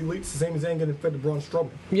going to be lead to Sami Zayn getting fed to Braun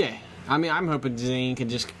Strowman. Yeah. I mean, I'm hoping Zayn could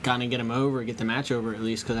just kind of get him over, get the match over at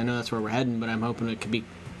least, because I know that's where we're heading, but I'm hoping it could be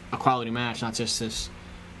a quality match, not just this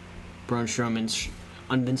Braun Strowman's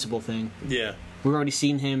invincible thing. Yeah. We've already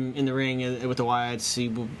seen him in the ring with the Wyatts. He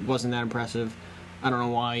wasn't that impressive. I don't know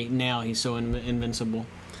why now he's so invincible.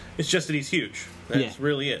 It's just that he's huge. That's Yeah.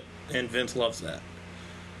 really it. And Vince loves that.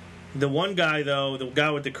 The one guy, though, the guy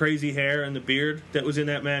with the crazy hair and the beard that was in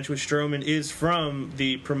that match with Strowman is from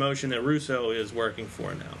the promotion that Russo is working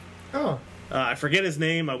for now. Oh. I forget his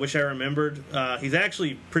name. I wish I remembered. He's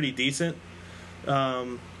actually pretty decent.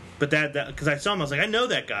 But that because I saw him, I was like, I know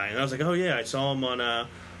that guy. And I was like, oh, yeah, I saw him on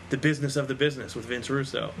The Business of the Business with Vince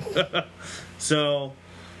Russo. So,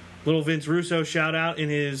 little Vince Russo shout out in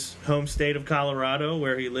his home state of Colorado,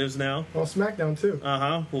 where he lives now. On SmackDown, too.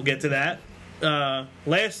 We'll get to that.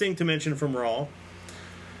 Last thing to mention from Raw.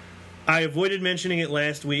 I avoided mentioning it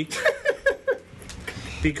last week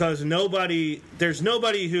because there's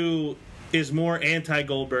nobody who is more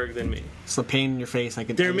anti-Goldberg than me. It's the pain in your face. I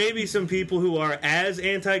could. There may be some people who are as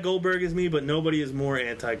anti-Goldberg as me, but nobody is more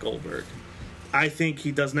anti-Goldberg. I think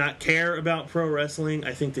he does not care about pro wrestling.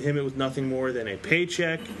 I think to him it was nothing more than a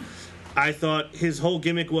paycheck. I thought his whole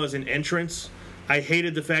gimmick was an entrance. I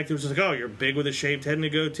hated the fact it was just like, oh, you're big with a shaved head and a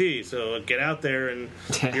goatee, so get out there and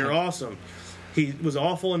you're awesome. He was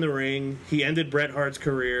awful in the ring. He ended Bret Hart's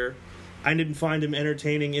career. I didn't find him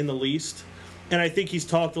entertaining in the least. And I think he's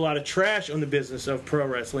talked a lot of trash on the business of pro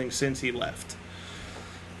wrestling since he left.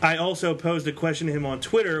 I also posed a question to him on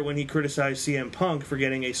Twitter when he criticized CM Punk for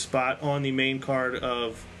getting a spot on the main card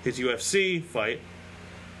of his UFC fight,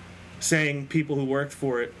 saying people who worked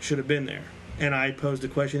for it should have been there. And I posed a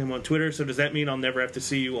question to him on Twitter, so does that mean I'll never have to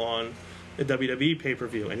see you on a WWE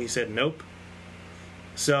pay-per-view? And he said nope.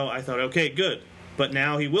 So I thought, okay, good. But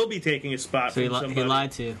now he will be taking a spot from somebody. He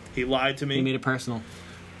lied to you. He lied to me. He made it personal.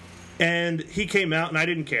 And he came out, and I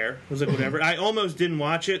didn't care. I was like, whatever. I almost didn't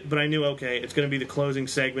watch it, but I knew, okay, it's going to be the closing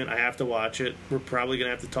segment. I have to watch it. We're probably going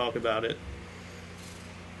to have to talk about it.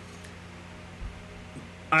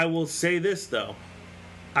 I will say this, though.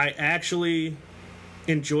 I actually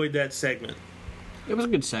enjoyed that segment. It was a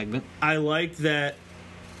good segment. I liked that.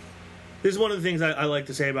 This is one of the things I like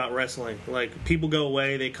to say about wrestling. Like, people go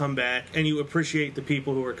away, they come back, and you appreciate the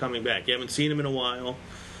people who are coming back. You haven't seen them in a while.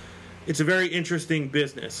 It's a very interesting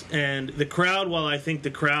business. And the crowd, while I think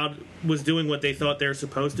the crowd was doing what they thought they were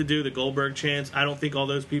supposed to do, the Goldberg chants, I don't think all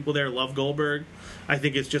those people there love Goldberg. I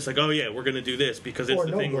think it's just like, oh, yeah, we're going to do this because it's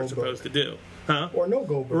the thing we're supposed to do. Huh? Or no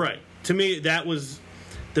Goldberg. Right. To me, that was...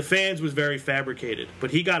 The fans was very fabricated.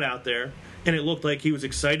 But he got out there, and it looked like he was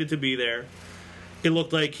excited to be there. It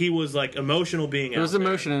looked like he was, like, emotional being out there. There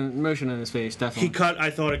was emotion in his face, definitely. He cut, I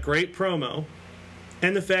thought, a great promo.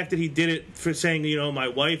 And the fact that he did it for saying, you know, my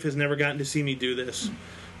wife has never gotten to see me do this.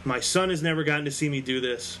 My son has never gotten to see me do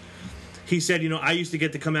this. He said, you know, I used to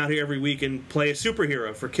get to come out here every week and play a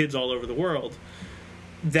superhero for kids all over the world.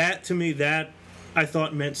 That, to me, that I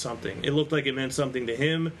thought meant something. It looked like it meant something to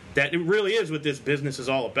him. That it really is what this business is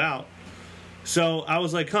all about. So I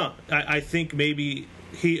was like, huh, I think maybe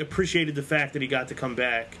he appreciated the fact that he got to come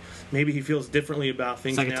back. Maybe he feels differently about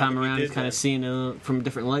things now. Second time around, he's kind of seeing it from a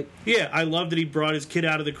different light. Yeah, I love that he brought his kid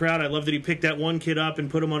out of the crowd. I love that he picked that one kid up and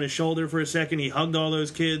put him on his shoulder for a second. He hugged all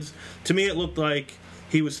those kids. To me, it looked like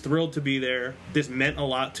he was thrilled to be there. This meant a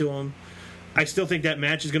lot to him. I still think that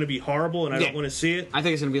match is going to be horrible, and I don't want to see it. I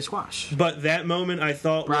think it's going to be a squash. But that moment, I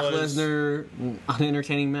thought Brock was... Lesnar,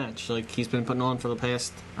 unentertaining match, like he's been putting on for the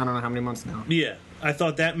past, I don't know how many months now. Yeah. I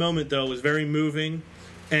thought that moment, though, was very moving,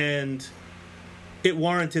 and it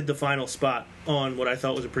warranted the final spot on what I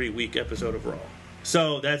thought was a pretty weak episode of Raw.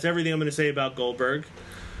 So that's everything I'm going to say about Goldberg.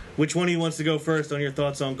 Which one of you wants to go first on your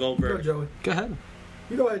thoughts on Goldberg? Go, Joey. Go ahead.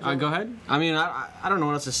 You go ahead, Joey. Go ahead. I mean, I don't know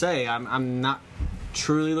what else to say. I'm not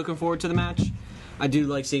truly looking forward to the match. I do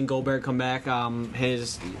like seeing Goldberg come back.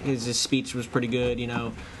 His speech was pretty good. You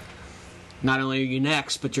know, not only are you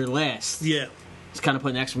next, but you're last. Yeah. It's kind of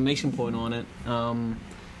put an exclamation point on it.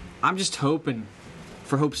 I'm just hoping,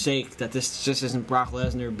 for hope's sake, that this just isn't Brock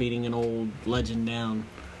Lesnar beating an old legend down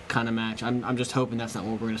kind of match. I'm just hoping that's not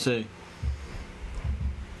what we're going to see.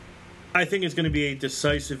 I think it's going to be a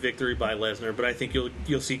decisive victory by Lesnar, but I think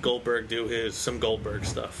you'll see Goldberg do some Goldberg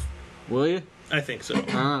stuff. Will you? I think so. I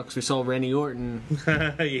don't know, because we saw Randy Orton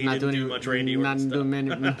he not didn't do much Randy Orton stuff. Not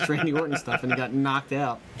doing much Randy Orton stuff, and he got knocked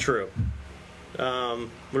out. True.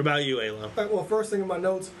 What about you, Alo? All right, well, first thing in my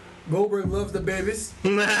notes, Goldberg loves the babies.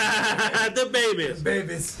 The babies.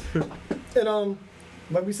 Babies. And,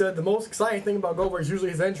 like we said, the most exciting thing about Goldberg is usually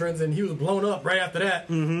his entrance, and he was blown up right after that.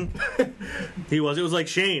 Mm-hmm. He was. It was like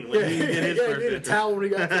Shane when he did his first he did a towel when he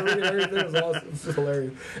got to the ring and everything. It was awesome. It was just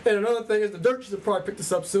hilarious. And another thing is, the Dirt Sheets will probably pick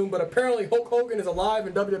this up soon, but apparently Hulk Hogan is alive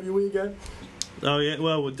in WWE again. Oh, yeah.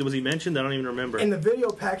 Well, was he mentioned? I don't even remember. In the video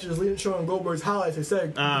packages leading showing Goldberg's highlights, they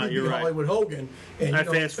said you're right. Hollywood Hogan. And, I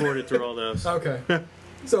fast-forwarded through all those. Okay.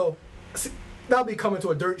 So, that'll be coming to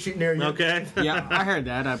a dirt sheet near you. Okay. Yeah, I heard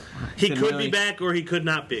that. He could be back or he could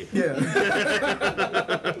not be. Yeah.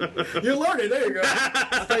 You're learning. There you go.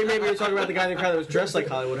 I thought maybe you were talking about the guy in the crowd that was dressed like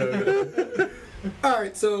Hollywood Hogan. All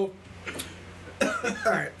right, so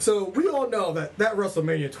we all know that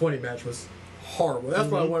WrestleMania 20 match was horrible. That's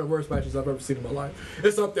probably one of the worst matches I've ever seen in my life.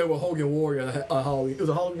 It's up there with Hogan Warrior and Halloween. It was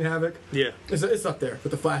a Halloween Havoc. Yeah. It's up there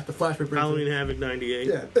with the Flash paper. Halloween Havoc 98.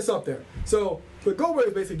 Yeah, it's up there. So, but Goldberg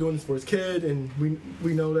is basically doing this for his kid, and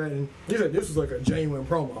we know that. And this was like a genuine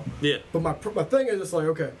promo. Yeah. But my thing is just like,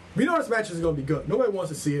 okay, we know this match is going to be good. Nobody wants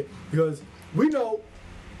to see it because we know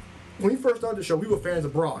when we first started the show, we were fans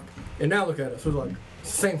of Brock, and now look at us. We're like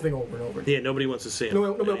same thing over and over. Yeah, nobody wants to see it.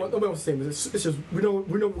 Nobody wants to see it. It's just we know what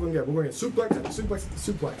we're going to get. We're going to get suplex after suplex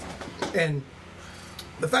after suplex, and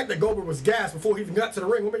the fact that Goldberg was gassed before he even got to the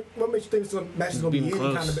ring, what makes you think this match is going to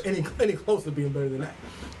be any close to being better than that?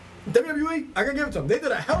 WWE, I gotta give it to them. They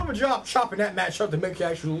did a hell of a job chopping that match up to make it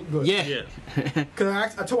actually look good. Yeah. Yeah.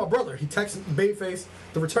 Because I told my brother, he texted Babyface,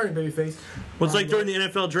 the returning Babyface. Well, it's like during the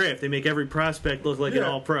NFL draft, they make every prospect look like an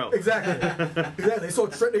all-pro. Exactly. Exactly.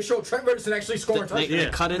 They showed Trent Richardson actually scoring They, touchdowns. they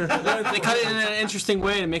cut it. They cut it in an interesting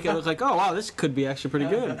way to make it look like, oh wow, this could be actually pretty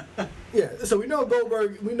good. Yeah, so we know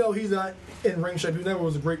Goldberg. We know he's not in ring shape. He never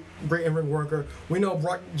was a great in-ring worker. We know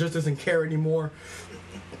Brock just doesn't care anymore.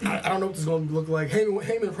 I don't know what this is going to look like.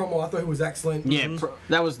 Heyman promo, I thought he was excellent. Yeah,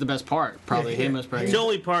 that was the best part. Probably Yeah, him was It's probably. the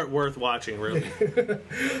only part worth watching, really.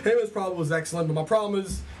 Heyman's promo was excellent, but my problem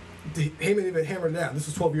is Heyman even hammered it down. This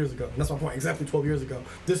was 12 years ago. And that's my point. Exactly 12 years ago.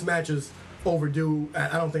 This match is overdue.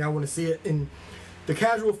 I don't think I want to see it. And the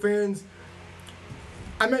casual fans,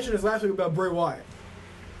 I mentioned this last week about Bray Wyatt.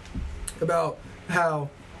 About how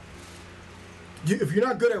if you're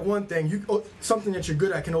not good at one thing, something that you're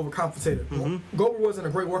good at can overcompensate it. Goldberg wasn't a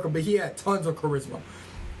great worker, but he had tons of charisma.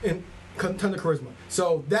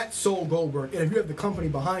 So that sold Goldberg. And if you have the company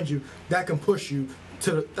behind you, that can push you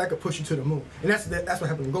to the moon. And that's what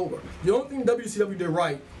happened with Goldberg. The only thing WCW did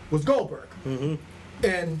right was Goldberg.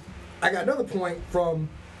 And I got another point from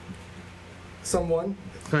someone.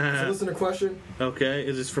 So listen to the question. Okay,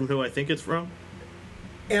 is this from who I think it's from?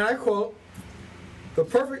 And I quote, "The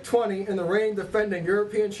perfect 20 and the reigning defending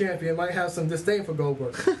European champion might have some disdain for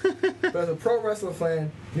Goldberg. But as a pro wrestling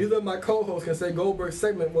fan, neither of my co-hosts can say Goldberg's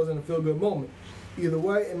segment wasn't a feel-good moment. Either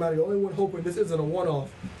way, am I the only one hoping this isn't a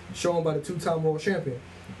one-off shown by the two-time world champion?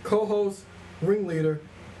 Co-host, ringleader,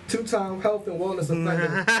 two-time health and wellness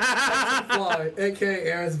offender, Fly, a.k.a.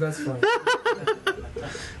 Aaron's best friend."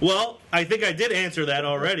 Well, I think I did answer that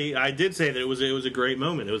already. I did say that it was a great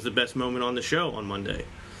moment. It was the best moment on the show on Monday.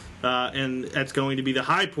 And that's going to be the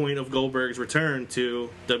high point of Goldberg's return to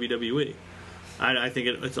WWE. I think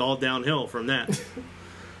it's all downhill from that.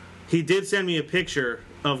 He did send me a picture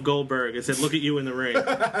of Goldberg. It said, "Look at you in the ring."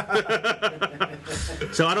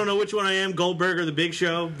 So I don't know which one I am, Goldberg or the Big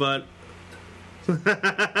Show, but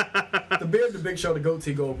The beard, the Big Show, the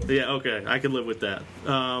goatee Goldberg. yeah, okay, I can live with that.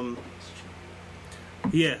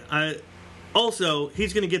 Also,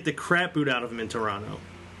 he's going to get the crap boot out of him in Toronto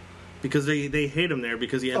because they hate him there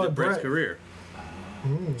because he ended Brett's Brett. career.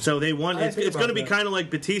 So they want I it's didn't think going to be about that. kind of like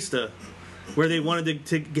Batista, where they wanted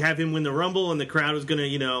to have him win the Rumble, and the crowd was going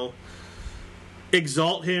to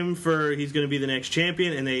exalt him for he's going to be the next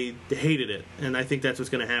champion, and they hated it. And I think that's what's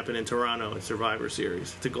going to happen in Toronto at Survivor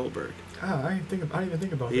Series to Goldberg. I didn't even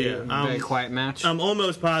think about Yeah, that. Very quiet match. I'm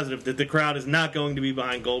almost positive that the crowd is not going to be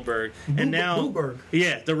behind Goldberg. And now, Goldberg.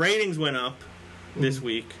 yeah, the ratings went up this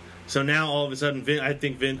week. So now all of a sudden,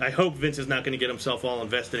 I hope Vince is not going to get himself all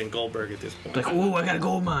invested in Goldberg at this point. Like, oh, I got a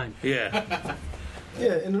gold mine. Yeah,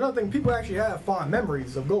 Yeah, and another thing, people actually have fond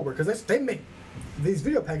memories of Goldberg because they make these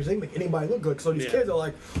video packages. They make anybody look good. So these Yeah. kids are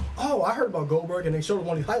like, "Oh, I heard about Goldberg," and they show them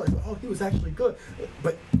one of these highlights. Oh, he was actually good.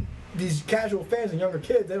 But these casual fans and younger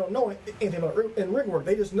kids, they don't know anything about in ring work.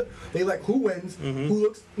 They just they like who wins, who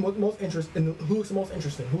looks most interesting, who looks the most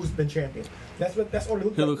interesting, who's been champion. That's all they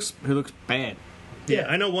look. Who looks bad. yeah.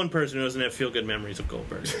 I know one person who doesn't have feel good memories of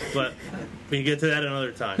Goldberg, but we can get to that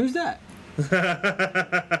another time. Who's that?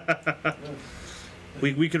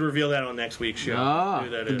 We could reveal that on next week's show. Ah, Who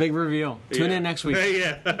that the is. big reveal. Tune Yeah. in next week.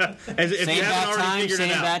 Yeah, if Same you haven't bad already time, figured same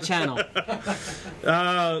it out. bad channel.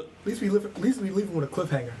 At least we leave them with a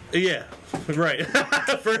cliffhanger. Yeah, right.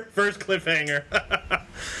 First cliffhanger.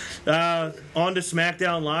 On to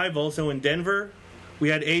SmackDown Live, also in Denver. We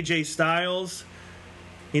had AJ Styles.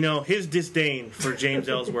 His disdain for James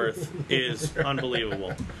Ellsworth is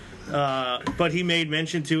unbelievable. But he made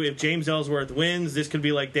mention to if James Ellsworth wins, this could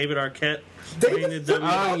be like David Arquette. winning the David,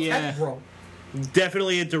 WWE. Oh, yeah. bro,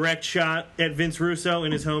 Definitely a direct shot at Vince Russo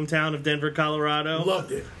in his hometown of Denver, Colorado.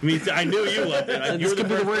 loved it. I mean, I knew you loved it. You This were the could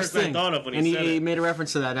be first the worst person thing. I thought of when And he said he it. made a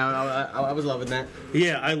reference to that. I was loving that.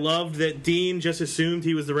 Yeah, I loved that Dean just assumed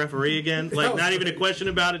he was the referee again. Like, not even a question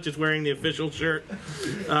about it, just wearing the official shirt.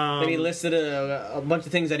 Then he listed a bunch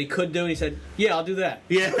of things that he could do, and he said, "Yeah, I'll do that."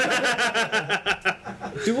 Yeah.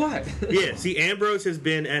 Do what? Yeah, see, Ambrose has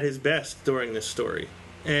been at his best during this story.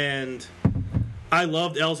 And I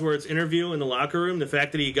loved Ellsworth's interview in the locker room. The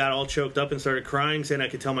fact that he got all choked up and started crying, saying I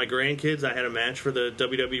could tell my grandkids I had a match for the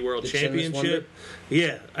WWE World The Chemist Wonder? Championship.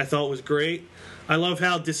 Yeah, I thought it was great. I love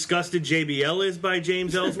how disgusted JBL is by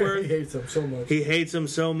James He Ellsworth. hates him so much. He hates him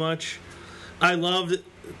so much. I loved...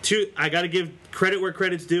 I got to give credit where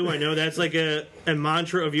credit's due. I know that's like a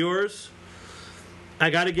mantra of yours. I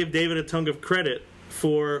got to give David a ton of credit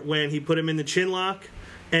for when he put him in the chin lock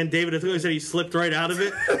and David Otunga said he slipped right out of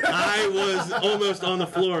it, I was almost on the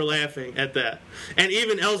floor laughing at that. And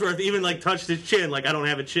even Ellsworth like touched his chin, like, I don't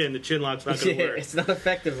have a chin. The chin lock's not going to work. It's not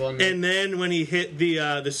effective on me. And then when he hit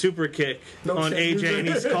the super kick on AJ and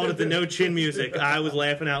he called it the no chin music, I was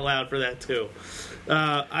laughing out loud for that too.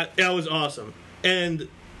 That was awesome. And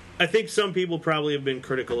I think some people probably have been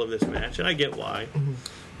critical of this match, and I get why.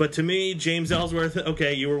 But to me, James Ellsworth,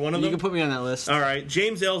 okay, you were one of them. You can put me on that list. All right.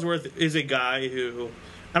 James Ellsworth is a guy who,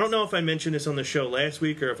 I don't know if I mentioned this on the show last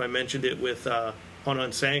week or if I mentioned it with on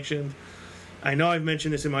Unsanctioned. I know I've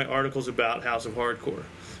mentioned this in my articles about House of Hardcore.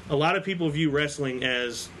 A lot of people view wrestling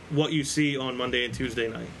as what you see on Monday and Tuesday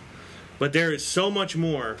night. But there is so much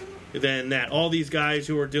more than that. All these guys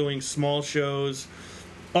who are doing small shows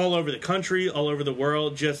all over the country, all over the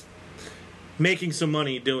world, just making some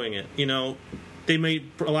money doing it. You know, a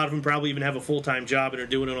lot of them probably even have a full-time job and are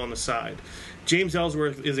doing it on the side. James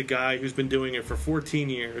Ellsworth is a guy who's been doing it for 14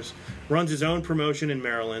 years, runs his own promotion in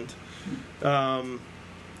Maryland.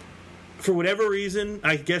 For whatever reason,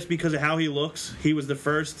 I guess because of how he looks, he was the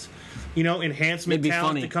first, enhancement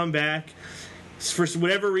talent to come back. For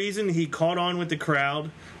whatever reason, he caught on with the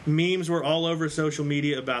crowd. Memes were all over social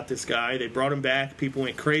media about this guy. They brought him back. People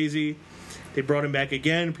went crazy. They brought him back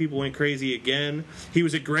again. People went crazy again. He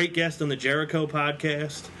was a great guest on the Jericho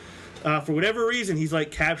podcast. For whatever reason, he's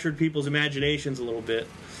like captured people's imaginations a little bit.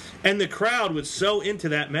 And the crowd was so into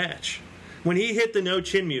that match. When he hit the no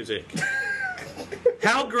chin music,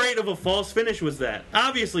 how great of a false finish was that?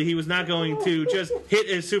 Obviously, he was not going to just hit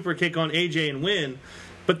a super kick on AJ and win,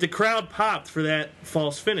 but the crowd popped for that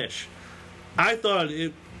false finish. I thought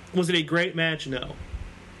was it a great match? No.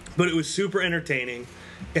 But it was super entertaining.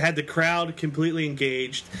 It had the crowd completely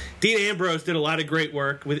engaged. Dean Ambrose did a lot of great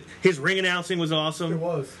work. With his ring announcing was awesome. It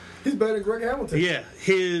was. He's better than Greg Hamilton. Yeah.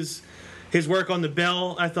 His work on the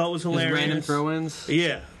bell I thought was hilarious. His random throw-ins.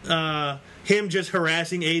 Yeah. Him just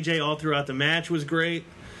harassing AJ all throughout the match was great.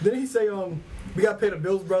 Didn't he say, we got to pay the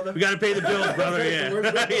bills, brother? We got to pay the bills, brother,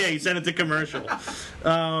 yeah. Yeah, he sent it to commercial.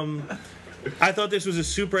 I thought this was a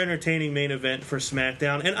super entertaining main event for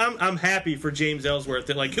SmackDown, and I'm happy for James Ellsworth.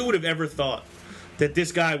 That, like, who would have ever thought that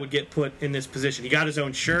this guy would get put in this position? He got his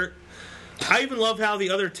own shirt. I even love how the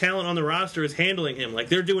other talent on the roster is handling him. Like,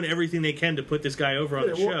 they're doing everything they can to put this guy over on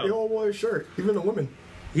the show. They all wore his shirt, even the women.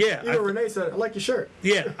 Yeah, even Renee said, "I like your shirt."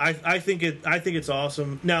 Yeah, I think it's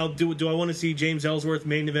awesome. Now, do I want to see James Ellsworth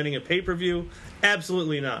main eventing a pay-per-view?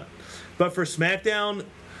 Absolutely not. But for SmackDown,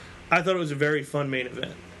 I thought it was a very fun main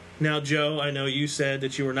event. Now, Joe, I know you said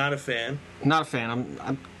that you were not a fan. Not a fan.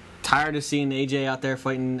 I'm tired of seeing AJ out there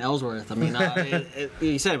fighting Ellsworth. I mean,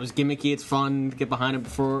 you said it was gimmicky. It's fun to get behind it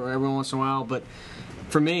before every once in a while, but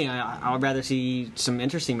for me, I would rather see some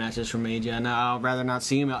interesting matches from AJ, and I'd rather not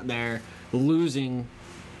see him out there losing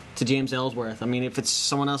to James Ellsworth. I mean, if it's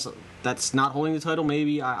someone else that's not holding the title,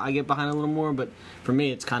 maybe I get behind it a little more, but for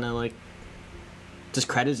me, it's kind of like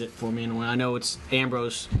discredits it for me in a way. I know it's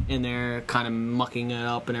Ambrose in there kind of mucking it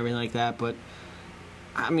up and everything like that, but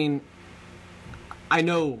I mean, I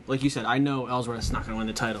know, like you said, I know Ellsworth's not going to win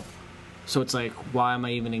the title. So it's like, why am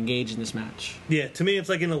I even engaged in this match? Yeah, to me, it's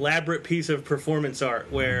like an elaborate piece of performance art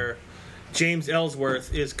where James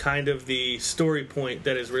Ellsworth is kind of the story point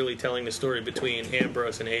that is really telling the story between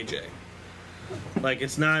Ambrose and AJ. Like,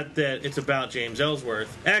 it's not that it's about James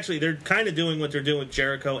Ellsworth. Actually, they're kind of doing what they're doing with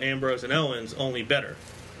Jericho, Ambrose, and Owens, only better.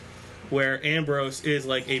 Where Ambrose is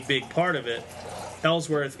like a big part of it.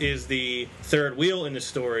 Ellsworth is the third wheel in the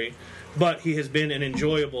story, but he has been an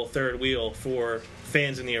enjoyable third wheel for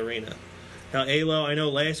fans in the arena. Now, Alo, I know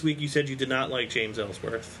last week you said you did not like James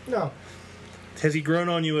Ellsworth. No. Has he grown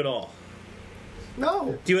on you at all?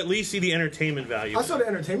 No. Do you at least see the entertainment value? I saw the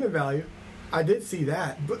entertainment value. I did see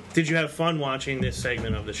that. But did you have fun watching this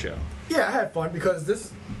segment of the show? Yeah, I had fun because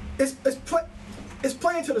it's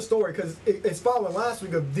playing to the story because it's following last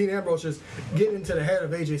week of Dean Ambrose just getting into the head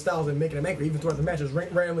of AJ Styles and making him angry. Even throughout the match, just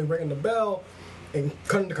randomly ringing the bell and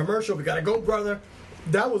cutting the commercial. We gotta go, brother.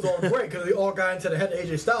 That was all great because they all got into the head of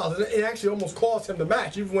AJ Styles, and it actually almost cost him the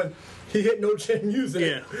match. Even when he hit no chin music,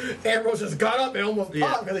 yeah. Ambrose just got up and almost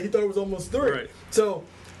popped because he thought it was almost through. Right. So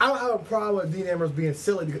I don't have a problem with Dean Ambrose being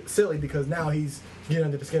silly because now he's getting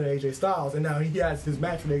under the skin of AJ Styles, and now he has his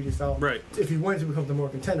match with AJ Styles. Right. If he wins, he becomes the more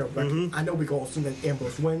contender. But I know we can all assume that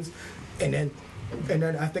Ambrose wins, and then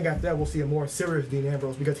I think after that we'll see a more serious Dean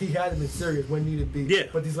Ambrose because he hasn't been serious when needed be. Yeah.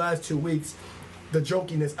 But these last 2 weeks, the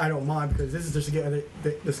jokiness I don't mind because this is just to get under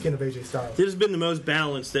the skin of AJ Styles. This has been the most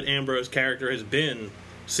balanced that Ambrose's character has been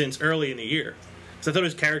since early in the year. So I thought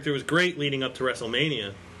his character was great leading up to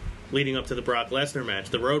WrestleMania, leading up to the Brock Lesnar match.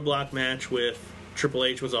 The Roadblock match with Triple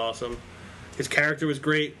H was awesome. His character was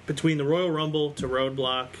great between the Royal Rumble to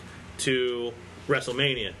Roadblock to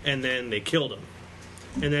WrestleMania, and then they killed him.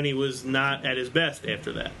 And then he was not at his best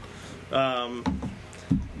after that. I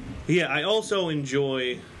also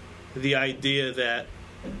enjoy the idea that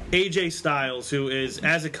AJ Styles, who is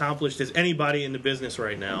as accomplished as anybody in the business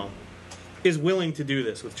right now, is willing to do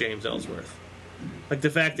this with James Ellsworth. Like the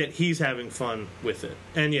fact that he's having fun with it.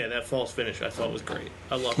 And yeah, that false finish I thought was great.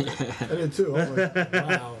 I loved it. I did too. I was like,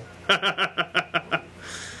 wow.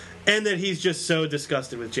 And that he's just so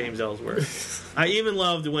disgusted with James Ellsworth. I even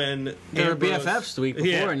loved when They were Ambrose, BFFs the week before,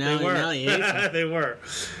 yeah, and now he hates him. they were.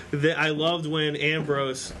 I loved when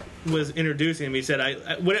Ambrose was introducing him. He said, I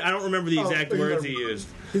don't remember the exact words he used.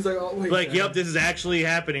 He's like, oh, wait. Like, yep, this is actually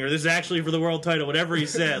happening, or this is actually for the world title, whatever he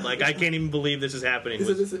said. Like, I can't even believe this is happening. He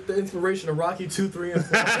said this is the inspiration of Rocky 2, 3, and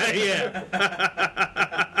 4.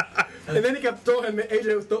 Yeah. And then he kept throwing him,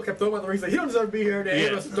 AJ kept throwing him out the ring. He said, he don't deserve to be here. And then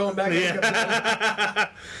Ambrose was throwing back. Yeah.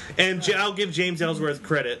 And I'll give James Ellsworth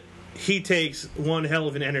credit. He takes one hell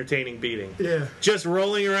of an entertaining beating. Yeah. Just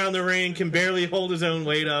rolling around the ring, can barely hold his own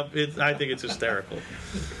weight up. I think it's hysterical.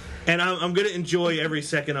 And I'm going to enjoy every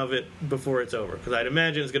second of it before it's over, because I'd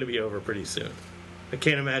imagine it's going to be over pretty soon. I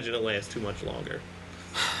can't imagine it lasts too much longer.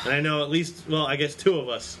 And I know at least, well, I guess two of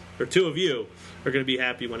us, or two of you, are going to be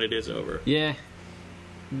happy when it is over. Yeah.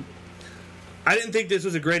 I didn't think this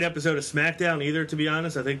was a great episode of SmackDown either, to be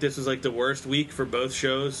honest. I think this was like the worst week for both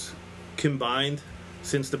shows combined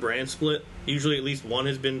since the brand split. Usually at least one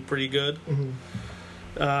has been pretty good. Mm-hmm.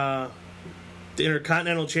 The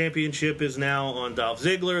Intercontinental Championship is now on Dolph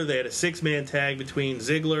Ziggler. They had a 6-man tag between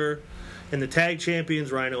Ziggler and the tag champions,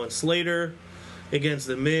 Rhino and Slater, against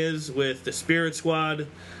The Miz with the Spirit Squad.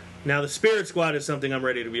 Now, the Spirit Squad is something I'm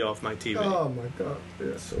ready to be off my TV. Oh, my God.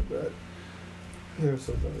 They're so bad. They're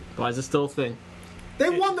so bad. Why is it still a thing? They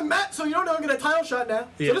won the match, so you don't get a title shot now.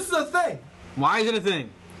 Yeah. So this is a thing. Why is it a thing?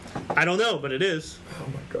 I don't know, but it is. Oh,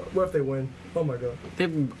 my God. What if they win? Oh, my God. They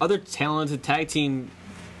have other talented tag team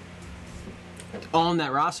on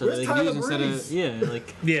that roster Where's that they can Tyler use instead Breeze? of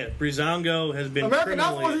yeah. Yeah, Breezango has been American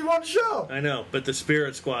Alpha was criminally... even on the show. I know, but the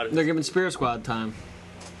Spirit Squad... They're giving Spirit Squad time.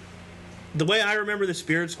 The way I remember the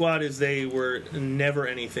Spirit Squad is they were never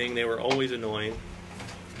anything. They were always annoying.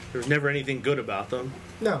 There was never anything good about them.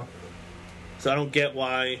 No. So I don't get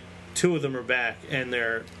why two of them are back and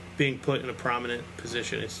they're being put in a prominent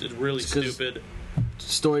position. It's really stupid.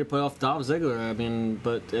 Story to play off Dolph Ziggler, I mean,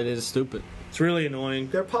 but it is stupid. It's really annoying.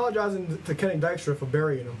 They're apologizing to Kenny Dykstra for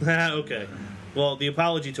burying him. Okay. Well, the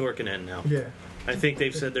apology tour can end now. Yeah. I think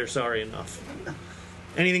they've said they're sorry enough.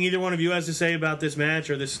 Anything either one of you has to say about this match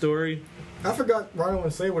or this story? I forgot Rhino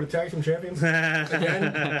and Slater were the tag team champions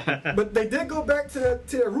again. But they did go back to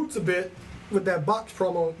their roots a bit with that box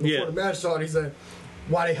promo before the match started. He said,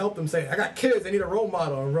 why they helped him say, I got kids, they need a role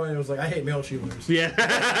model. And Rhino was like, I hate male cheerleaders. Yeah.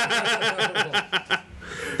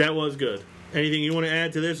 That was good. Anything you want to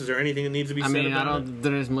add to this? Is there anything that needs to be said about it? I don't think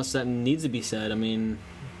there's much that needs to be said. I mean,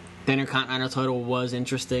 the Intercontinental title was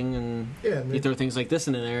interesting, and you throw things like this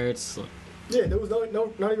in there, it's... Yeah, there was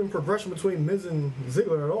not even progression between Miz and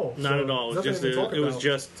Ziggler at all. Not at all. It was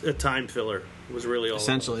just a time filler. It was really all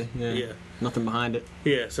essentially, yeah. Nothing behind it.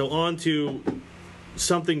 Yeah, so on to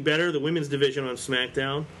something better, the women's division on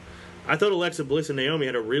SmackDown. I thought Alexa Bliss and Naomi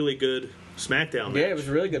had a really good SmackDown match. Yeah, it was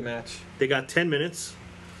a really good match. They got 10 minutes.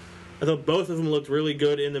 I thought both of them looked really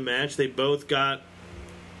good in the match. They both got...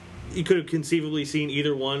 You could have conceivably seen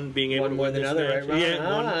either one being able to win this match. Right?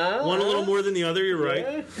 Yeah, one a little more than the other, you're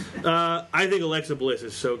right. I think Alexa Bliss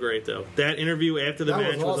is so great, though. That interview after the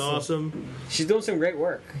match was awesome. She's doing some great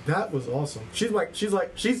work. That was awesome. She's in my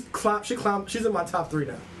top 3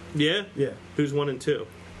 now. Yeah? Yeah. Who's 1 and 2?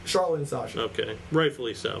 Charlotte and Sasha. Okay.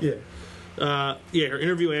 Rightfully so. Yeah. Her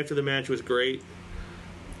interview after the match was great.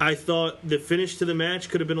 I thought the finish to the match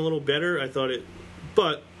could have been a little better.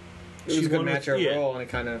 But it was a good match overall, and it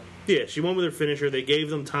kind of... Yeah, she won with her finisher. They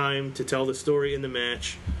gave them time to tell the story in the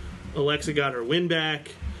match. Alexa got her win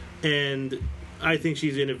back, and I think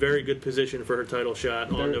she's in a very good position for her title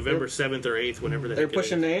shot on November 7th or 8th, whenever that is. They're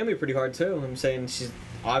pushing Naomi pretty hard, too. I'm saying she's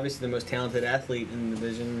obviously the most talented athlete in the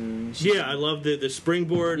division. I love the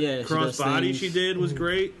springboard crossbody she did was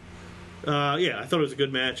great. I thought it was a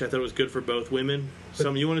good match. I thought it was good for both women.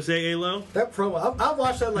 Something you want to say, A-Lo? That promo, I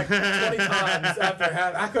watched that like 20 times after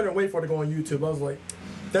I couldn't wait for it to go on YouTube. I was like,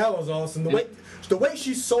 that was awesome. The way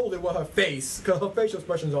she sold it with her face, because her facial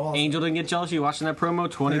expressions are awesome. Angel didn't get jealous. You watching that promo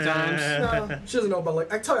 20 times? No, she doesn't know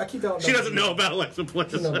about, I tell you, I keep that. She doesn't know about Alexa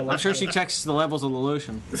Bliss. I'm sure she checks the levels of the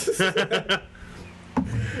lotion.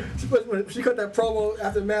 When she cut that promo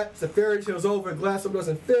after the match, the fairy tale's over, glass up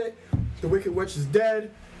doesn't fit, the Wicked Witch is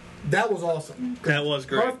dead. That was awesome. That was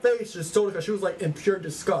great. Her face just told her she was like in pure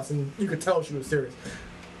disgust, and you could tell she was serious.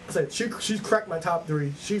 I said she's cracked my top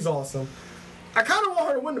 3. She's awesome. I kind of want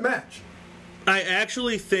her to win the match. I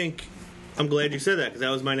actually think, I'm glad you said that, because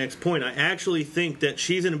that was my next point. I actually think that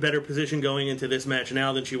she's in a better position going into this match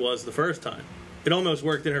now than she was the first time. It almost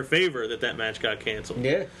worked in her favor that match got canceled.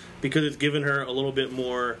 Yeah. Because it's given her a little bit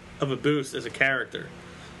more of a boost as a character.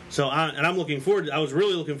 So, I'm looking forward. I was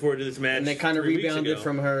really looking forward to this match. And they kind of 3 weeks rebounded ago.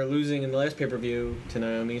 from her losing in the last pay-per-view to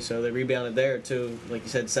Naomi, so they rebounded there too. Like you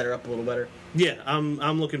said, set her up a little better. Yeah,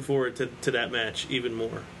 I'm looking forward to that match even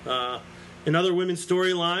more. Another women's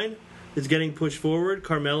storyline is getting pushed forward.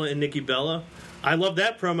 Carmella and Nikki Bella. I love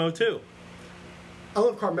that promo too. I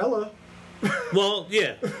love Carmella. Well,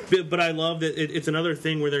 yeah, but I love that it's another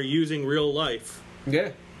thing where they're using real life.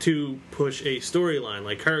 Yeah. To push a storyline,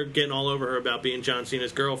 like her getting all over her about being John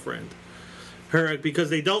Cena's girlfriend. Her, because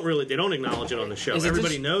they don't acknowledge it on the show.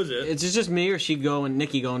 Everybody knows it. Is it just me, or she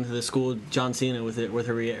Nikki going to the school of John Cena with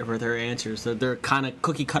her answers? They're kind of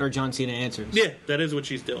cookie cutter John Cena answers. Yeah, that is what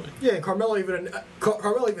she's doing. Yeah, and Carmella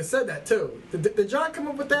even said that too. Did John come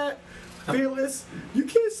up with that? Fearless, you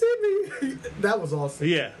can't see me. That was awesome.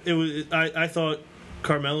 Yeah, it was. I thought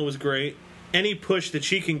Carmella was great. Any push that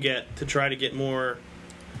she can get to try to get more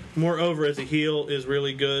over as a heel is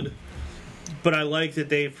really good. But I like that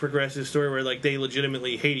they've progressed this story where like they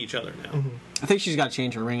legitimately hate each other now. Mm-hmm. I think she's got to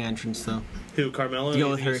change her ring entrance though. Who, Carmella? To go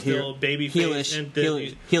with You her think still baby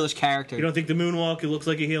heelish character. You don't think the moonwalk it looks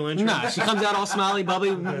like a heel entrance? Nah, she comes out all smiley, bubbly,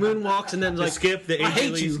 moonwalks, and then The like skip, the I AJ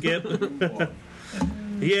hate Lee you. skip.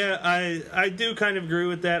 Yeah, I do kind of agree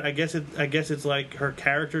with that. I guess it's like her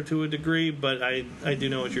character to a degree, but I do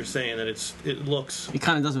know what you're saying, that it looks It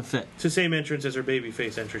kind of doesn't fit. it's the same entrance as her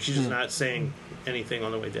babyface entrance. She's just not saying anything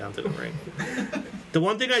on the way down to the ring. The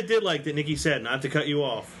one thing I did like that Nikki said, not to cut you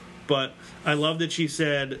off, but I love that she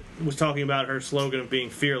was talking about her slogan of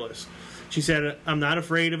being fearless. She said, "I'm not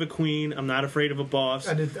afraid of a queen. I'm not afraid of a boss.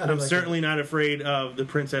 I I'm like certainly not afraid of the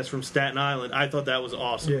princess from Staten Island." I thought that was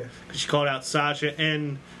awesome. Yeah. She called out Sasha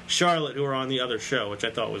and Charlotte, who were on the other show, which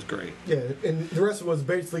I thought was great. Yeah, and the rest was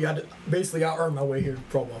basically I earned my way here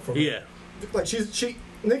promo from her. Yeah. Like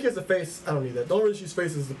Nikki has a face. I don't need that. The only reason she's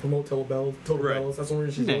face is to promote Total Right. Bellas. That's the only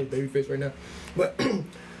reason she's really baby face right now. But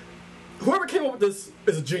whoever came up with this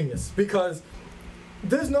is a genius, because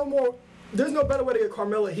there's no better way to get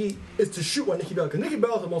Carmella heat is to shoot on Nikki Bella, because Nikki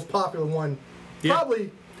Bella is the most popular one,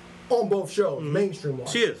 probably on both shows, mainstream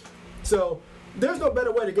wise. She is. So there's no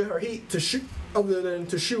better way to get her heat to shoot other than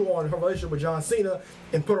to shoot on her relationship with John Cena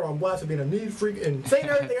and put her on blast for being a need freak and saying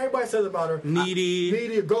everything everybody says about her.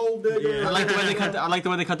 Needy, a gold digger. Yeah. I like the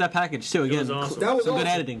way they cut that package too. Again, was awesome. That was some good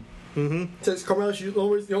awesome. editing. Says Carmella,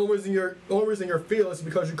 the only reason you're fearless is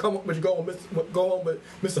because you go home with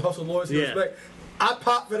Mr. Hustle loyalty and respect. I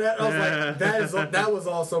popped for that. I was like, that was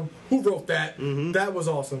awesome. Who wrote that? That was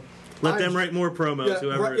awesome. Let them write more promos,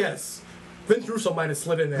 whoever it is. Yes. Vince Russo might have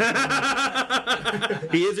slid in there.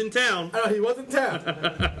 He is in town. I know, he was in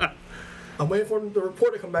town. I'm waiting for the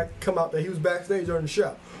report to come out that he was backstage during the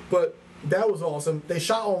show. But that was awesome. They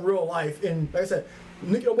shot on real life, and like I said,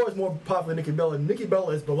 Nikki Bella is more popular than Nikki Bella. Nikki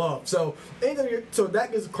Bella is beloved, so that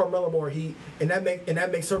gives Carmella more heat, and that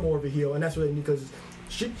makes her more of a heel, and that's really neat because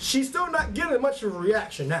she's still not getting much of a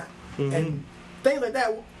reaction now, and things like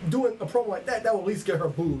that, doing a promo like that will at least get her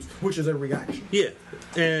boos, which is a reaction. Yeah,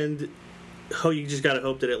 and you just got to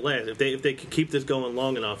hope that it lasts. If they can keep this going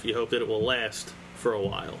long enough, you hope that it will last for a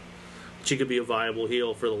while. She could be a viable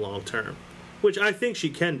heel for the long term, which I think she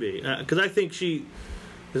can be, because I think she.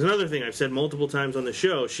 There's another thing I've said multiple times on the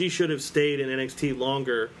show. She should have stayed in NXT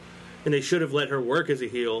longer, and they should have let her work as a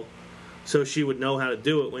heel so she would know how to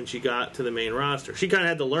do it when she got to the main roster. She kind of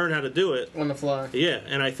had to learn how to do it. On the fly. Yeah,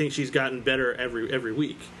 and I think she's gotten better every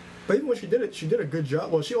week. But even when she did it, she did a good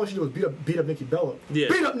job. Well, all she did was beat up Nikki Bella. Yeah.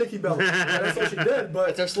 Beat up Nikki Bella. That's all she did. But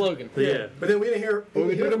That's our slogan. Yeah. But then we didn't hear. What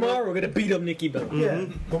we do tomorrow, we're gonna beat up Nikki Bella. Yeah.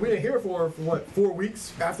 But we didn't hear for 4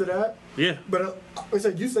 weeks after that. Yeah. But I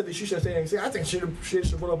said you said that she should have stayed in NXT. I think she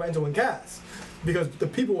should put up Enzo and Cass, because the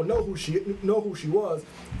people will know who she was.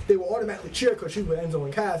 They will automatically cheer because she was with Enzo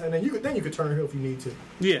and Cass, and then you could turn her heel if you need to.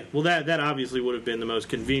 Yeah, well, that obviously would have been the most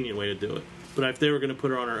convenient way to do it. But if they were going to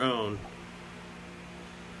put her on her own,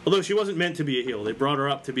 although she wasn't meant to be a heel, they brought her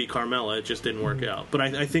up to be Carmella. It just didn't work out. But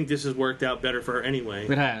I think this has worked out better for her anyway.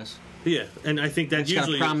 It has. Yeah, and I think that She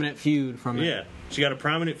usually got a prominent feud from it. Yeah, she got a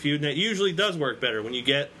prominent feud, and that usually does work better when you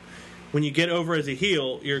get over as a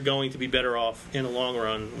heel. You're going to be better off in the long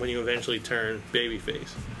run when you eventually turn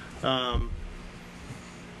babyface.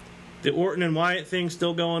 The Orton and Wyatt thing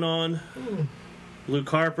still going on. Luke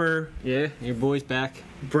Harper. Yeah, your boy's back.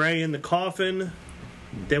 Bray in the coffin.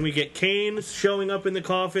 Then we get Kane showing up in the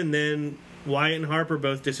coffin. Then Wyatt and Harper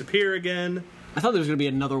both disappear again. I thought there was going to be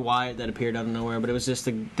another Wyatt that appeared out of nowhere, but it was just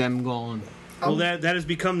them gone. Well, that has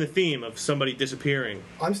become the theme of somebody disappearing.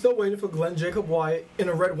 I'm still waiting for Glenn Jacob Wyatt in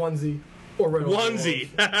a red onesie or red Onesie.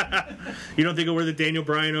 You don't think he'll wear the Daniel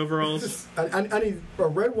Bryan overalls? I need a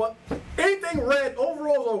red one. Anything red,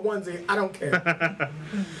 overalls or onesie, I don't care.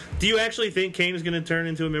 Do you actually think Kane is going to turn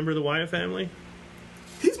into a member of the Wyatt family?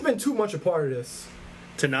 He's been too much a part of this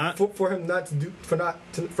To not? for him not to do for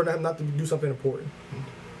him not to do something important.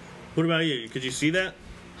 What about you? Could you see that?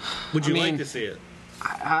 Would you like to see it?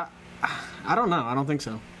 I don't know. I don't think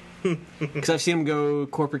so. Because I've seen him go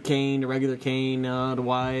corporate Kane to regular Kane to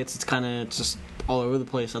Wyatt's. It's just all over the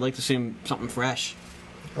place. I'd like to see him something fresh.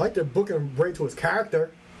 I like to book him Bray to his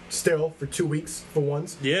character still for 2 weeks for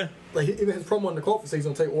once. Yeah. Like even his promo in the coffin says he's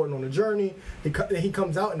gonna take Orton on a journey. He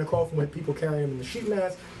comes out in the coffin with people carrying him in the sheet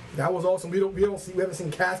mask. That was awesome. We haven't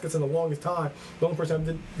seen caskets in the longest time. The only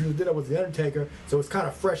person who did that was the Undertaker. So it's kind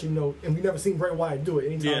of fresh, and we never seen Bray Wyatt do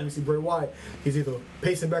it. Anytime we see Bray Wyatt, he's either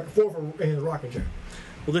pacing back and forth or in his rocking chair.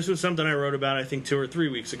 Well, this was something I wrote about, I think, 2 or 3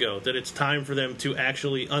 weeks ago, that it's time for them to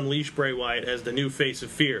actually unleash Bray Wyatt as the new face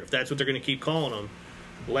of fear. If that's what they're going to keep calling him,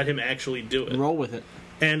 let him actually do it. Roll with it.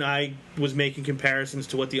 And I was making comparisons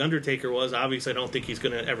to what The Undertaker was. Obviously, I don't think he's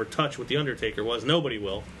going to ever touch what The Undertaker was. Nobody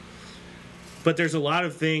will. But there's a lot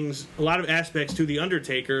of things, a lot of aspects to The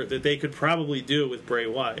Undertaker that they could probably do with Bray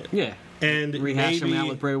Wyatt. Yeah. And rehash him out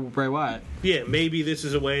with Bray Wyatt. Yeah, maybe this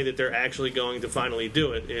is a way that they're actually going to finally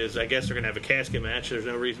do it. Is I guess they're going to have a casket match. There's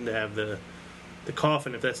no reason to have the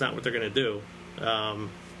coffin if that's not what they're going to do.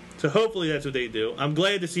 So hopefully that's what they do. I'm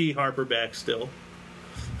glad to see Harper back still.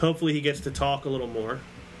 Hopefully he gets to talk a little more.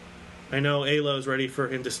 I know Alo's ready for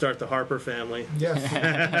him to start the Harper family. Yes.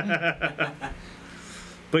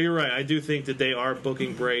 But you're right. I do think that they are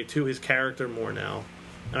booking Bray to his character more now.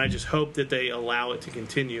 And I just hope that they allow it to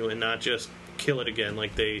continue and not just kill it again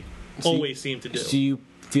like they always seem to do. Do you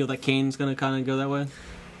feel that Kane's going to kind of go that way?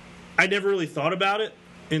 I never really thought about it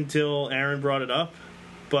until Aaron brought it up,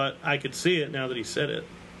 but I could see it now that he said it.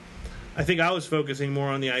 I think I was focusing more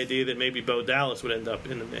on the idea that maybe Bo Dallas would end up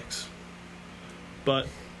in the mix. But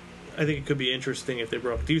I think it could be interesting if they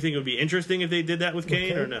broke. Do you think it would be interesting if they did that with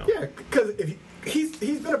Kane or no? Yeah, because if he's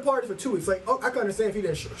been a part of it for 2 weeks. Like, I can understand if he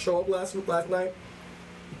didn't show up last night.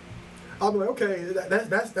 I'll be like, okay,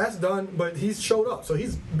 that's done. But he's showed up, so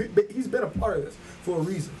he's been a part of this for a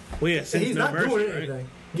reason. Well, yeah, since he's No not Mercy, doing right? anything.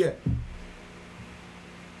 Yeah.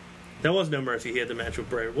 That was No Mercy. He had the match with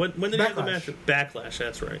Bray. When did he have the match with Backlash?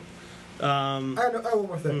 That's right. I have one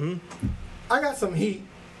more thing. Mm-hmm. I got some heat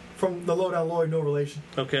from the Lowdown Lloyd, no relation.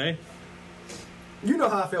 Okay, You know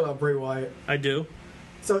how I feel about Bray Wyatt. I do.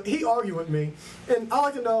 So he argued with me, and I'd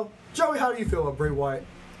like to know, Joey, how do you feel about Bray Wyatt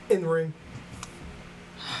in the ring?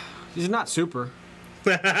 He's not super.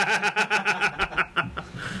 I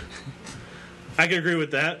can agree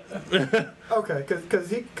with that. Okay, because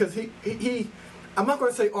he I'm not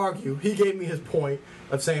going to say argue. He gave me his point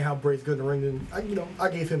of saying how Bray's good in the ring, and I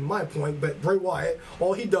gave him my point. But Bray Wyatt,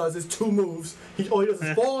 all he does is 2 moves. All he does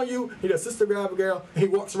is fall on you. He does Sister Abigail, and he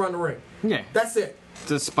walks around the ring. Yeah. That's it.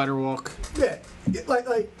 The spider walk. Yeah, like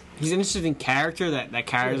He's an interesting character that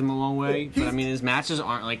carries him a long way. But I mean, his matches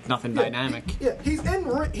aren't like nothing dynamic. Yeah, he's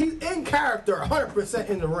in character, 100%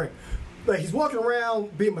 in the ring. Like he's walking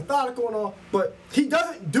around being methodical and all, but he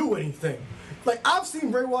doesn't do anything. Like I've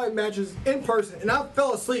seen Bray Wyatt matches in person, and I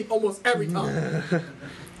fell asleep almost every time.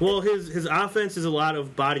 Well, his offense is a lot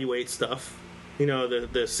of body weight stuff. You know, the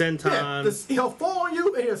senton. He'll fall on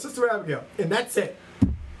you and he'll Sister Abigail, and that's it.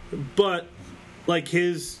 But like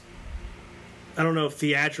I don't know if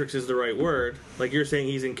theatrics is the right word. Like you're saying,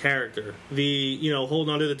 he's in character.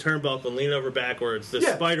 Holding onto the turnbuckle and leaning over backwards. The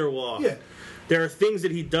spider walk. Yeah. There are things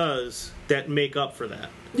that he does that make up for that.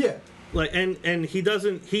 Yeah. Like and he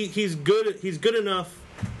doesn't. He's good enough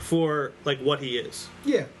for like what he is.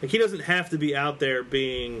 Yeah. Like he doesn't have to be out there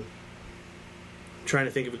being. Trying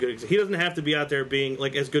to think of a good example. He doesn't have to be out there being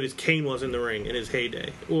like as good as Kane was in the ring in his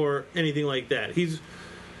heyday or anything like that.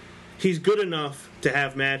 He's good enough to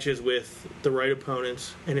have matches with the right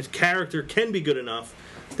opponents, and his character can be good enough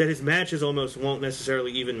that his matches almost won't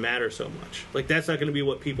necessarily even matter so much. Like that's not going to be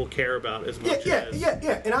what people care about as much as.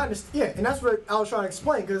 Yeah. And I understand. Yeah, and that's what I was trying to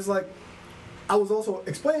explain because like I was also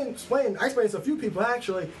explaining. I explained to a few people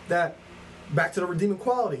actually that back to the redeeming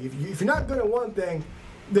quality. If you're not good at one thing,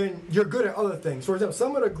 then you're good at other things. For example,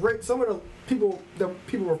 some of the people that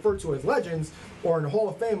people refer to as legends or in the Hall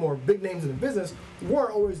of Fame or big names in the business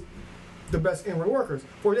weren't always the best in-ring workers.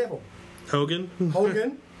 For example, Hogan,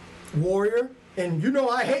 Warrior, and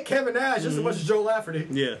I hate Kevin Nash just as much as Joe Lafferty.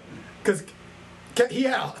 Yeah. Because he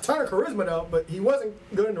had a ton of charisma though, but he wasn't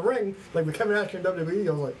good in the ring. Like with Kevin Nash in WWE,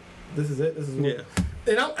 I was like, this is it. This is what.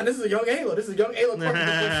 Yeah. And this is a young Ayla. This is a young Ayla talking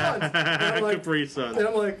to Capri Suns. And I'm like, Capri Suns. And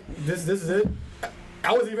I'm like, this is it.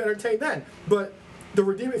 I wasn't even entertained then. But the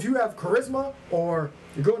redeem, if you have charisma or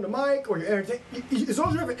you're going to mic or you're entertaining, as long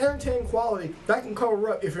as you have an entertaining quality, that can cover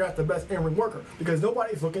up if you're not the best in-ring worker, because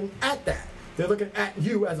nobody's looking at that. They're looking at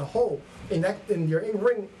you as a whole, and that in your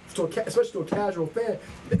in-ring, especially to a casual fan,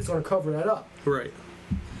 it's going to cover that up. Right.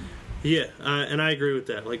 Yeah, and I agree with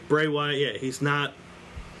that. Like Bray Wyatt, yeah, he's not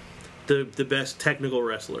the best technical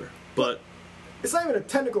wrestler, but it's not even a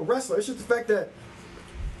technical wrestler. It's just the fact that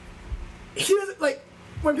he doesn't, like,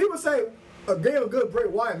 when people say a damn good Bray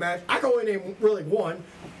Wyatt match, I can only name really one,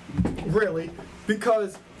 really,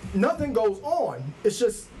 because nothing goes on. It's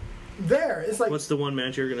just there. It's like, what's the one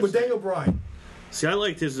match you're going to with say? Daniel Bryan. See, I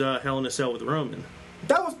liked his Hell in a Cell with Roman.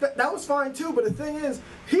 That was fine too, but the thing is,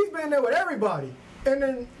 he's been there with everybody, and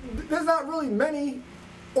then there's not really many,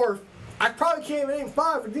 or I probably can't even name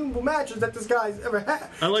 5 redeemable matches that this guy's ever had.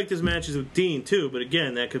 I liked his matches with Dean too, but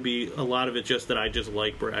again, that could be a lot of it just that I just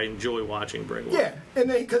like Bray. I enjoy watching Bray Wyatt. Yeah, and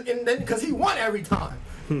then because he won every time.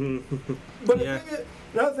 But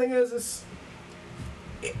another thing is,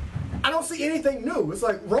 I don't see anything new. It's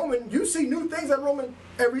like Roman. You see new things at Roman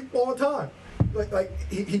all the time. Like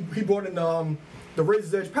he brought in the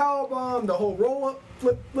Razor's Edge powerbomb, the whole roll up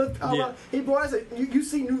flip powerbomb. Yeah. He brought it. You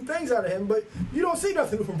see new things out of him, but you don't see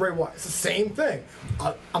nothing new from Bray Wyatt. It's the same thing.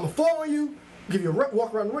 I'm gonna follow you, give you a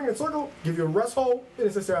walk around the ring in a circle, give you a rest hold, and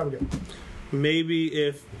it's just out again. Maybe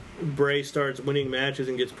if Bray starts winning matches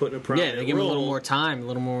and gets put in a prominent they give him a role, little more time, a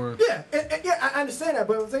little more. Yeah, I understand that,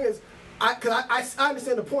 but the thing is, I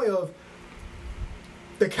understand the point of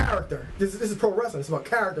the character. This is pro wrestling. It's about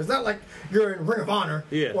character. It's not like you're in Ring of Honor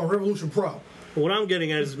or Revolution Pro. What I'm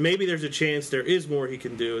getting at is maybe there's a chance there is more he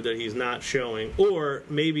can do that he's not showing, or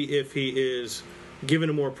maybe if he is given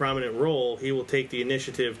a more prominent role, he will take the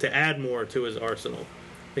initiative to add more to his arsenal.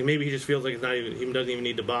 Like maybe he just feels like he doesn't even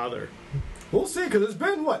need to bother. We'll see, because it's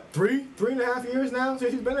been, what, 3.5 years now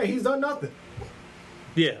since he's been there. He's done nothing.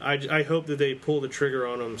 Yeah, I hope that they pull the trigger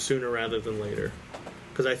on him sooner rather than later.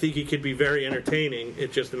 Because I think he could be very entertaining.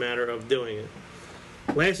 It's just a matter of doing it.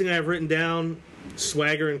 Last thing I have written down,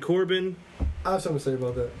 Swagger and Corbin. I have something to say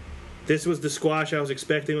about that. This was the squash I was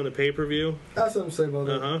expecting on the pay-per-view. I have something to say about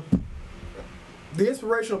that. Uh-huh. The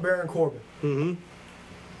inspirational Baron Corbin. Mm-hmm.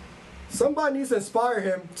 Somebody needs to inspire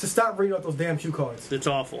him to stop reading out those damn cue cards. It's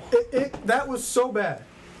awful. That was so bad.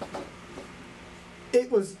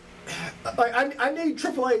 It was like I need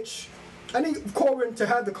Triple H. I need Corbin to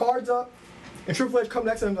have the cards up, and Triple H come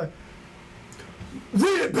next to him like,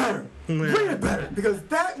 read it better, read it better, because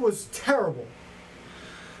that was terrible.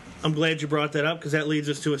 I'm glad you brought that up because that leads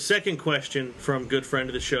us to a second question from good friend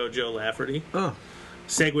of the show, Joe Lafferty. Oh,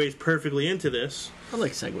 Segues perfectly into this. I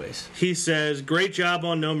like segues. He says, great job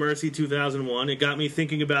on No Mercy 2001. It got me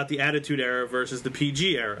thinking about the Attitude Era versus the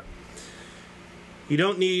PG era. You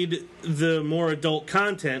don't need the more adult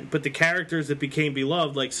content, but the characters that became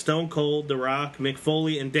beloved, like Stone Cold, The Rock, Mick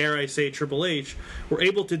Foley, and dare I say Triple H, were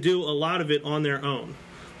able to do a lot of it on their own.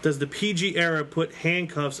 Does the PG era put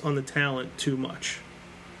handcuffs on the talent too much?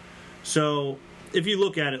 So, if you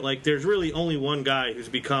look at it, like, there's really only one guy who's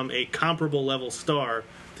become a comparable level star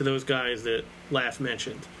to those guys that Laugh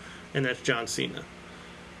mentioned, and that's John Cena.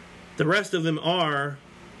 The rest of them are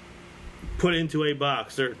put into a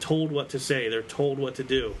box. They're told what to say. They're told what to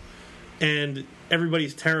do. And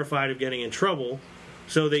everybody's terrified of getting in trouble,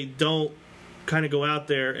 so they don't kind of go out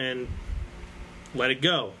there and let it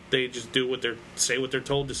go. They just say what they're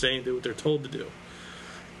told to say and do what they're told to do.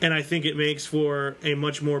 And I think it makes for a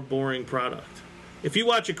much more boring product. If you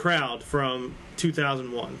watch a crowd from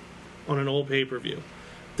 2001 on an old pay-per-view,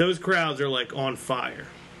 those crowds are like on fire.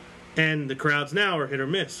 And the crowds now are hit or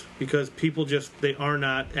miss because people they are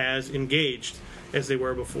not as engaged as they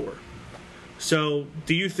were before. So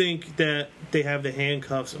do you think that they have the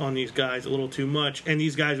handcuffs on these guys a little too much, and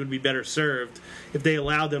these guys would be better served if they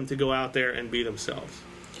allowed them to go out there and be themselves?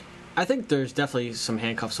 I think there's definitely some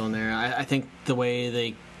handcuffs on there. I think the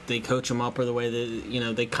way they coach them up, or the way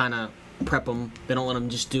that they kind of prep them, they don't let them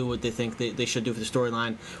just do what they think they should do for the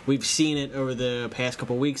storyline. We've seen it over the past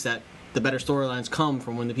couple of weeks that the better storylines come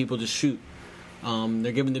from when the people just shoot.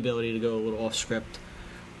 They're given the ability to go a little off script.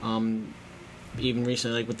 Even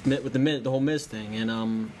recently, like with the whole Miz thing,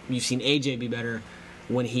 and you've seen AJ be better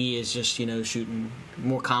when he is just shooting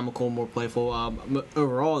more comical, more playful.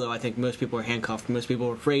 Overall, though, I think most people are handcuffed. Most people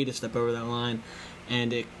are afraid to step over that line,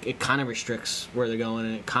 and it kind of restricts where they're going,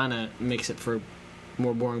 and it kind of makes it for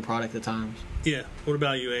more boring product at times. Yeah. What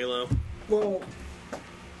about you, Alo? Well,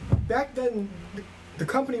 back then, the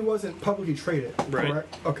company wasn't publicly traded, Right.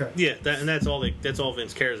 correct? Okay. Yeah, that's all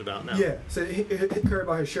Vince cares about now. Yeah, so he cared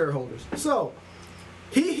about his shareholders. So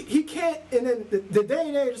he can't. And then the day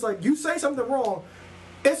and age is like, you say something wrong,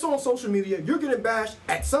 it's on social media. You're getting bashed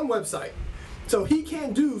at some website. So he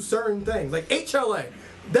can't do certain things like HLA.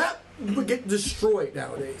 That would get destroyed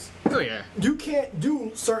nowadays. Oh yeah. You can't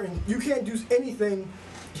do anything.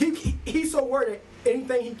 He's so worried that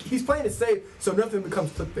anything he's playing it safe, so nothing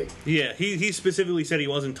becomes clickbait. Yeah, he specifically said he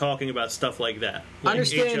wasn't talking about stuff like that. I Like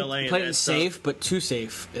understand HLA and playing that it stuff. safe, but too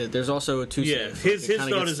safe. There's also a too Yeah, safe. his It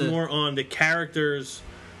kinda thought gets is to- more on the characters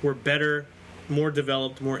were better, more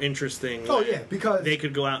developed, more interesting. Oh yeah, because they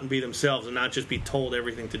could go out and be themselves and not just be told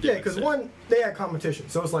everything to do. yeah, because one, they had competition,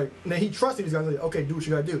 so it's like now he trusted these guys. Like, okay, do what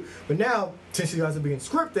you gotta do. But now, since these guys are being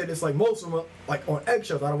scripted, it's like most of them are like on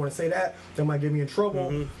eggshells. I don't want to say that; they might get me in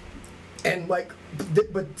trouble. Mm-hmm. And like,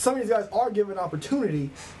 but some of these guys are given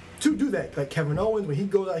opportunity to do that. Like Kevin Owens, when he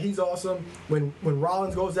goes out, he's awesome. When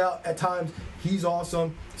Rollins goes out at times, he's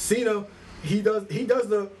awesome. Cena, he does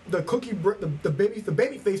the the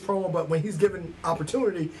baby face promo, but when he's given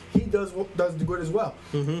opportunity, he does the good as well.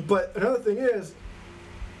 Mm-hmm. But another thing is,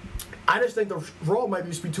 I just think the Raw might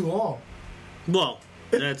just be too long. Well,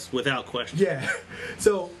 that's without question. Yeah,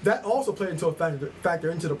 so that also played into a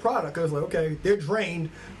factor into the product because like, okay, they're drained,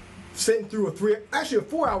 sitting through a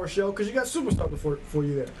 4-hour show because you got superstar before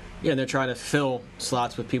you there. Yeah, and they're trying to fill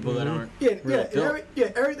slots with people that aren't. Yeah, really filled.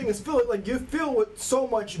 everything is filled. Like you fill with so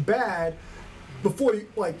much bad before you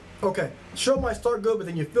like. Okay, show might start good, but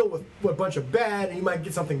then you fill with a bunch of bad, and you might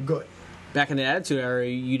get something good. Back in the Attitude Era,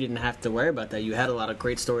 you didn't have to worry about that. You had a lot of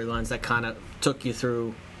great storylines that kind of took you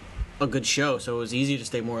through a good show, so it was easy to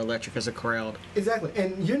stay more electric as a crowd. Exactly,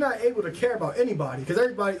 and you're not able to care about anybody because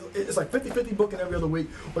everybody, it's like 50-50 booking every other week,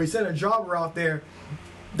 or you send a jobber out there.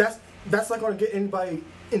 That's not going to get anybody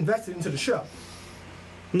invested into the show.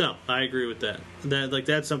 No, I agree with that.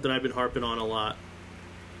 That's something I've been harping on a lot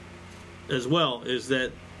as well, is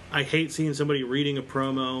that I hate seeing somebody reading a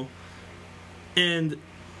promo, and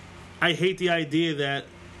I hate the idea that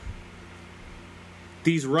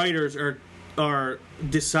these writers are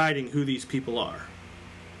deciding who these people are.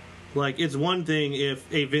 Like, it's one thing if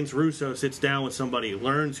a Vince Russo sits down with somebody,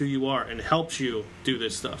 learns who you are, and helps you do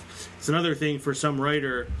this stuff. It's another thing for some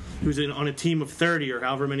writer who's on a team of 30 or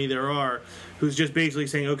however many there are, who's just basically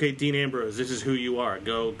saying, okay, Dean Ambrose, this is who you are.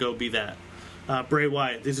 Go be that. Bray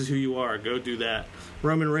Wyatt, this is who you are. Go do that.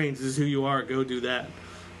 Roman Reigns, this is who you are. Go do that.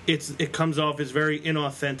 It comes off as very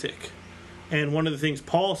inauthentic. And one of the things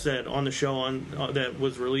Paul said on the show that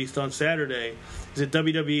was released on Saturday is that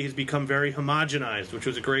WWE has become very homogenized, which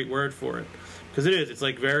was a great word for it. Because it is. It's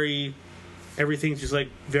like everything's just like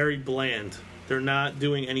very bland. They're not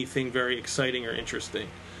doing anything very exciting or interesting.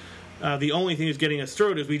 The only thing that's getting us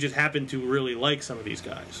through it is we just happen to really like some of these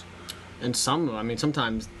guys. And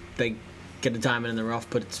sometimes they get a diamond in the rough,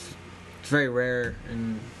 but it's very rare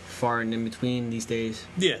and far and in between these days.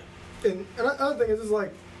 Yeah. And another thing is, it's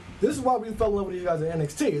like, this is why we fell in love with these guys in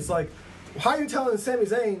NXT. It's like, how are you telling Sami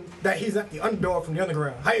Zayn that he's not the underdog from the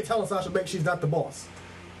underground? How are you telling Sasha Banks she's not the boss?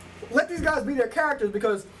 Let these guys be their characters,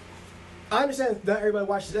 because I understand that everybody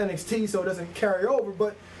watches NXT so it doesn't carry over,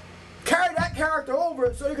 but carry that character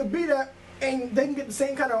over so it could be that and they can get the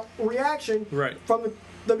same kind of reaction Right. from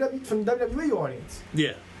the WWE audience.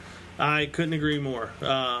 Yeah. I couldn't agree more.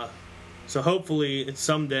 So hopefully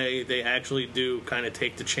someday they actually do kind of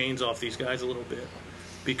take the chains off these guys a little bit,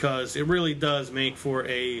 because it really does make for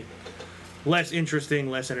a less interesting,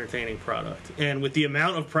 less entertaining product. And with the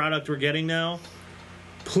amount of product we're getting now,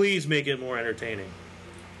 please make it more entertaining.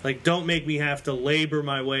 Like, don't make me have to labor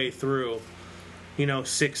my way through,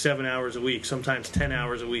 6-7 hours a week, sometimes 10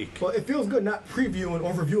 hours a week. Well, it feels good not previewing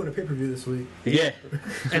or reviewing a pay-per-view this week. Yeah.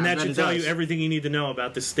 And that I bet should it tell does. you everything you need to know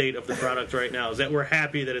about the state of the product right now, is that we're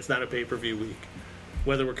happy that it's not a pay-per-view week,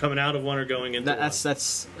 whether we're coming out of one or going into one.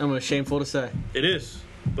 That's almost shameful to say. It is,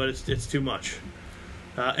 but it's too much.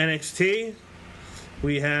 NXT,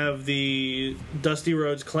 we have the Dusty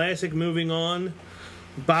Rhodes Classic moving on.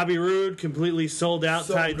 Bobby Roode completely sold out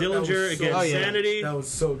So Ty good. That was Dillinger so against good. Sanity. That was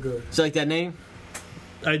so good. So like that name,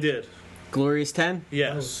 I did. Glorious 10.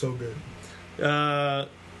 That was Yes. so good.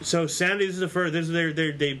 So Sanity, this is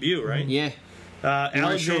their debut, right? Yeah.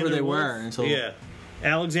 weren't sure who they were until- Yeah.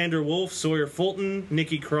 Alexander Wolf, Sawyer Fulton,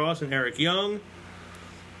 Nikki Cross, and Eric Young.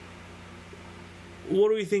 What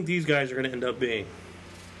do we think these guys are going to end up being?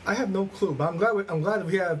 I have no clue, but I'm glad that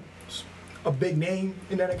we have a big name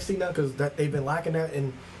in NXT now, because they've been lacking that,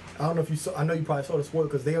 and I don't know if you saw. I know you probably saw the spoiler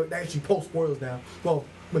because they actually post spoilers now. Well,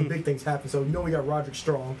 when big things happen. So we got Roderick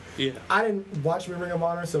Strong. Yeah. I didn't watch him in Ring of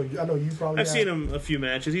Honor, so I know you probably. I've seen him a few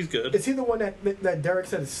matches. He's good. Is he the one that Derek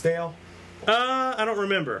said is stale? I don't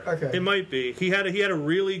remember. Okay. It might be. He had a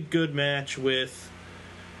really good match with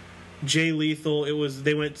Jay Lethal.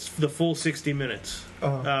 They went the full 60 minutes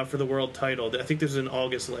for the world title. I think this was in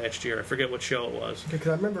August last year. I forget what show it was. Because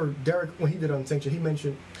I remember Derek when he did Unsanctioned, he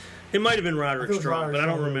mentioned it might have been Roderick Strong, but I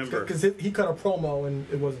don't remember because he cut a promo and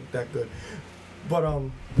it wasn't that good. But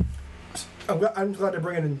I'm glad they're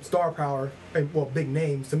bringing in star power and big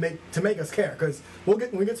names to make us care because when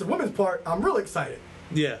we get to the women's part, I'm really excited.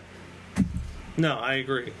 Yeah. No, I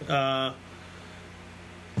agree.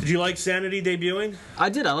 Did you like Sanity debuting? I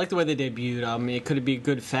did. I like the way they debuted. It could be a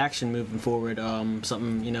good faction moving forward.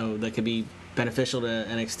 Something that could be beneficial to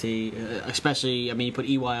NXT, especially. You put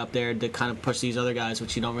EY up there to kind of push these other guys,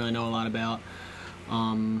 which you don't really know a lot about.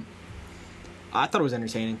 I thought it was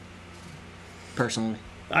entertaining, personally.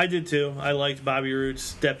 I did too. I liked Bobby Roode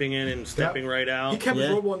stepping in and stepping right out. He kept his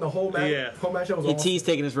robe on the whole match. Yeah. Whole match. That was awesome. He's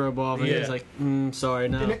taking his robe off, and he was like, sorry,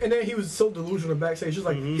 no. And then he was so delusional backstage. Just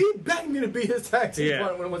like, he begged me to be his tag team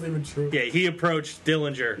partner when it wasn't even true. Yeah, he approached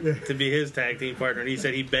Dillinger to be his tag team partner, and he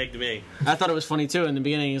said he begged me. I thought it was funny, too. In the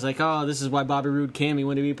beginning, he's like, oh, this is why Bobby Roode came. He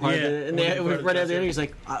wanted to be part of it. And right after the end, he's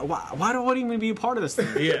like, why do I even be a part of this thing?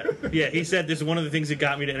 Yeah, he said this is one of the things that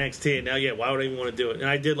got me to NXT, and now, why would I even want to do it? And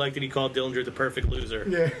I did like that he called Dillinger the perfect loser.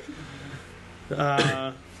 Yeah.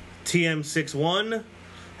 TM61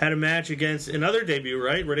 had a match against another debut,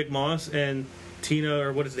 right? Riddick Moss and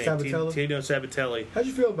Tino Sabatelli. How'd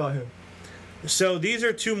you feel about him? So these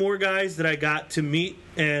are two more guys that I got to meet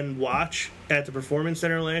and watch at the Performance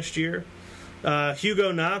Center last year.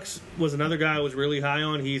 Hugo Knox was another guy I was really high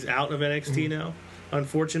on. He's out of NXT now,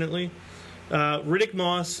 unfortunately. Riddick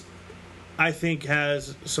Moss, I think,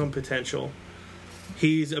 has some potential.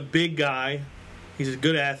 He's a big guy. He's a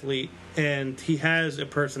good athlete. And he has a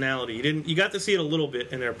personality. You got to see it a little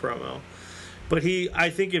bit in their promo, but I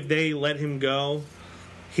think if they let him go,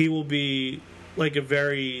 he will be like a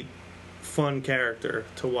very fun character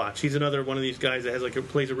to watch. He's another one of these guys that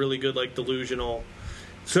plays a really good delusional,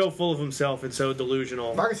 so full of himself and so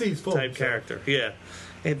delusional. I can see he's full type character. Yeah,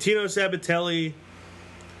 and Tino Sabatelli,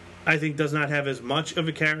 I think, does not have as much of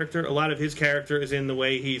a character. A lot of his character is in the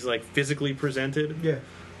way he's physically presented. Yeah.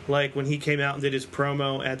 Like when he came out and did his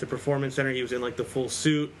promo at the Performance Center, he was in the full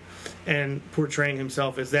suit and portraying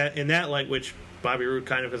himself as that in that light, which Bobby Roode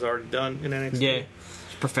kind of has already done in NXT. Yeah,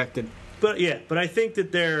 it's perfected. But I think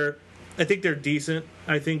that they're decent.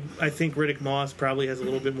 I think Riddick Moss probably has a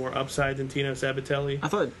little bit more upside than Tino Sabatelli. I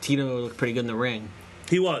thought Tino looked pretty good in the ring.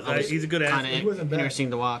 He was. He's a good athlete. He wasn't bad. Interesting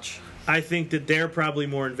to watch. I think that they're probably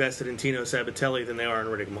more invested in Tino Sabatelli than they are in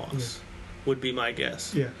Riddick Moss. Would be my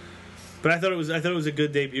guess. Yeah. But I thought it was a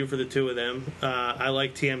good debut for the two of them. I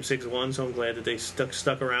like TM61, so I'm glad that they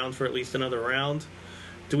stuck around for at least another round.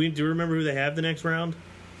 Do you remember who they have the next round?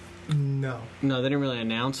 No, they didn't really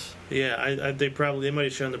announce. Yeah, they might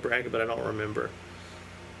have shown the bracket, but I don't remember.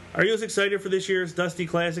 Are you as excited for this year's Dusty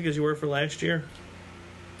Classic as you were for last year?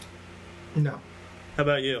 No. How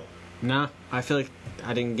about you? Nah, I feel like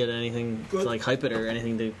I didn't get anything to hype it or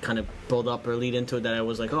anything to kind of build up or lead into it that I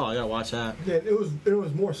was like, oh, I gotta watch that. Yeah, it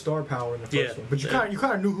was more star power in the first one, but you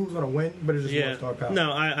kind of knew who was gonna win, but it was just more star power.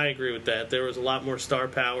 No, I agree with that. There was a lot more star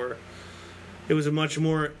power. It was a much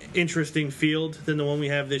more interesting field than the one we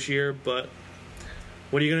have this year, but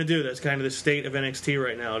what are you gonna do? That's kind of the state of NXT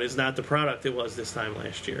right now. It is not the product it was this time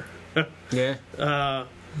last year. Yeah.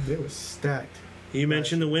 It was stacked. You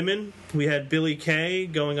mentioned the women. We had Billie Kay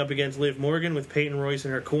going up against Liv Morgan with Peyton Royce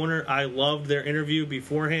in her corner. I loved their interview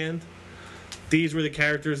beforehand. These were the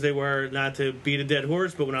characters they were, not to beat a dead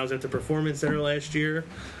horse, but when I was at the Performance Center last year,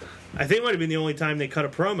 I think it might have been the only time they cut a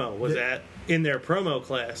promo was in their promo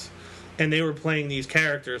class. And they were playing these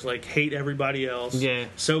characters hate everybody else. Yeah.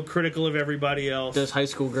 So critical of everybody else. Those high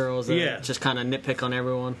school girls that just kind of nitpick on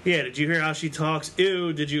everyone. Yeah, did you hear how she talks?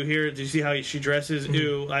 Ew. Did you see how she dresses?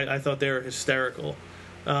 Ew. I thought they were hysterical.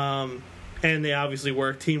 And they obviously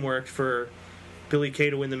teamworked for Billie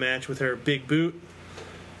Kay to win the match with her big boot.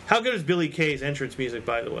 How good is Billie Kay's entrance music,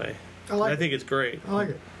 by the way? I think it's great. I like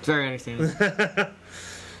it. It's very entertaining.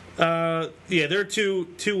 There are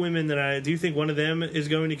two women that do you think one of them is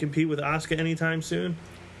going to compete with Asuka anytime soon?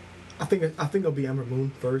 I think it'll be Ember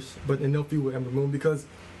Moon first, but then they'll feud with Ember Moon because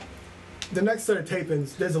the next set of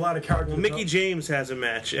tapings, there's a lot of characters. Well, Mickie James has a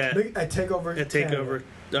match at TakeOver. At TakeOver,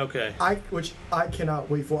 okay. Which I cannot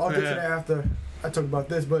wait for. I'll get to that after I talk about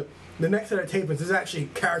this, but the next set of tapings is actually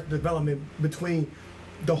character development between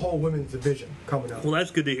the whole women's division coming up. Well,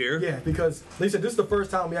 that's good to hear. Yeah, because they said this is the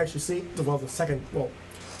first time we actually see, the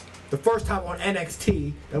first time on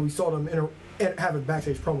NXT that we saw them have a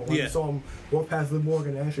backstage promo. Like Yeah. We saw them walk past Liv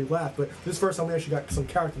Morgan and actually laugh, but this first time we actually got some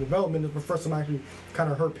character development. This is the first time I actually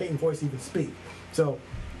kind of heard Peyton voice even speak. So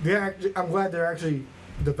I'm glad they're actually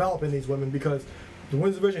developing these women, because the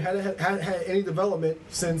women's division hadn't had any development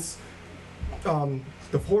since the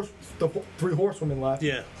three horsewomen left.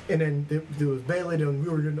 Yeah. And then there was Bayley, then we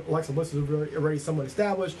were doing Alexa Bliss was already somewhat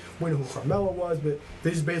established. We knew who Carmella was, but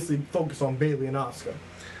they just basically focused on Bayley and Asuka.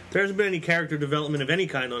 There hasn't been any character development of any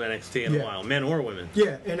kind on NXT in a Yeah. while, men or women.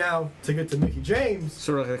 Yeah, and now to get to Mickie James.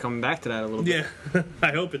 Sort of like coming back to that a little bit. Yeah,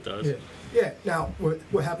 I hope it does. Yeah. Now,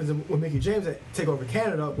 what happens with Mickie James at TakeOver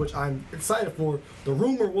Canada, which I'm excited for, the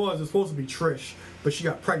rumor was it's supposed to be Trish, but she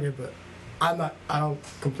got pregnant, but I don't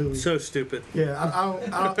completely. So stupid. Yeah,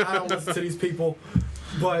 I don't listen to these people,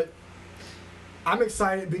 but I'm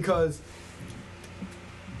excited because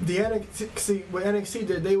the NXT, what NXT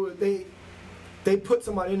did, they put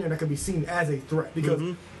somebody in there that could be seen as a threat, because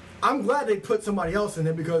I'm glad they put somebody else in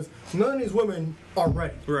there, because none of these women are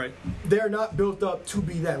ready. Right. They're not built up to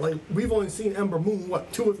be that. Like, we've only seen Ember Moon,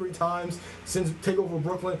 2 or 3 times since TakeOver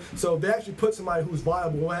Brooklyn. So they actually put somebody who's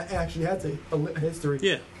viable and actually has a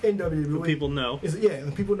history in WWE. But people know.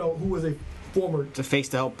 And people know who was a former... To face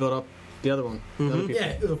to help build up the other one. The other people.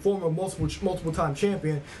 Yeah, a former multiple time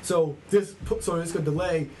champion. So this could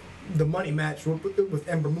delay the money match with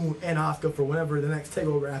Ember Moon and Asuka for whenever the next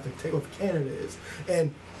TakeOver after TakeOver Canada is.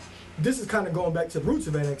 And this is kind of going back to the roots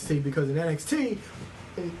of NXT, because in NXT,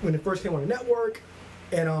 when it first came on the network,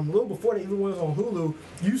 and a little before they even went on Hulu,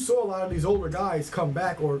 you saw a lot of these older guys come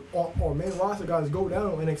back, or main roster guys go down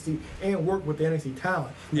on NXT and work with the NXT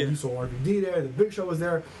talent. Yeah. And you saw RVD there, the Big Show was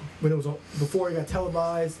there when it was before it got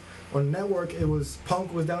televised on the network. It was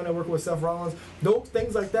Punk was down there working with Seth Rollins. Those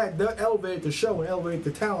things like that, they elevated the show and elevated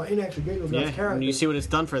the talent and actually gave those guys characters. And you see what it's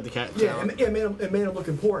done for the cat. Yeah, it made him look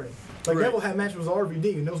important. Like, Right. Neville had matches with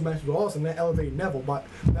RVD, and those matches were awesome. That elevated Neville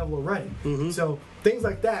already. So things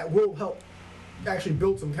like that will help actually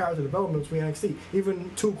build some character development between NXT. Even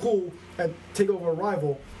Too Cool at TakeOver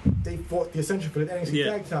Arrival, they fought the Ascension for the NXT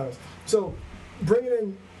tag titles. So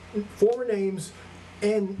bringing in former names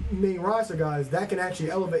and main roster guys, that can actually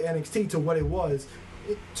elevate NXT to what it was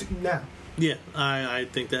now. Yeah, I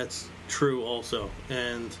think that's true also.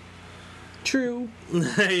 And True.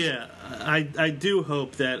 yeah, I do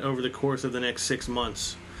hope that over the course of the next 6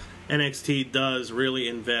 months, NXT does really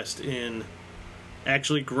invest in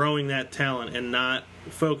actually growing that talent and not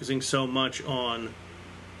focusing so much on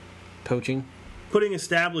Poaching. putting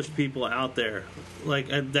established people out there. Like,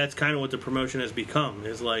 that's kind of what the promotion has become,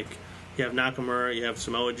 is like, you have Nakamura, you have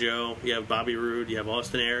Samoa Joe, you have Bobby Roode, you have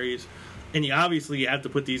Austin Aries, and you obviously have to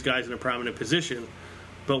put these guys in a prominent position.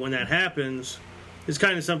 But when that happens, it's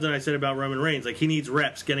kind of something I said about Roman Reigns. Like, he needs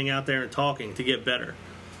reps getting out there and talking to get better.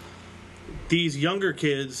 These younger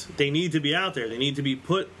kids, they need to be out there. They need to be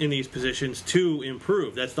put in these positions to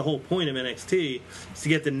improve. That's the whole point of NXT, is to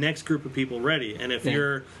get the next group of people ready. And if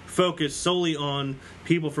you're focused solely on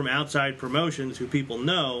people from outside promotions who people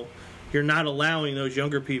know, you're not allowing those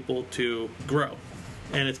younger people to grow.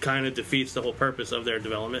 And it kind of defeats the whole purpose of their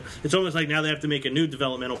development. It's almost like now they have to make a new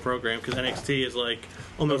developmental program, because NXT is like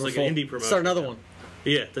almost like an indie promotion. Start another one.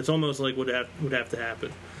 Yeah, that's almost like would have to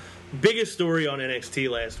happen. Biggest story on NXT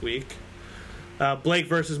last week: Blake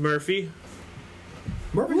versus Murphy.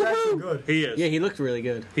 Murphy's actually good. He is. Yeah, he looked really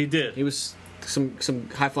good. He did. He was some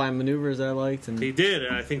high flying maneuvers that I liked, and He did,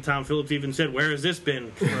 and I think Tom Phillips even said, "Where has this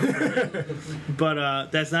been?" But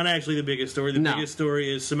that's not actually the biggest story. The biggest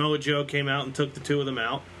story is Samoa Joe came out and took the two of them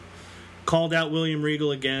out, called out William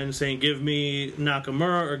Regal again, saying, "Give me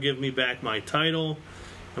Nakamura or give me back my title."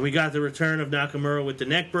 And we got the return of Nakamura with the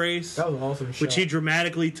neck brace, That was an awesome shot. which he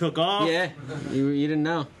dramatically took off. yeah, you didn't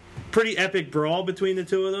know. Pretty epic brawl between the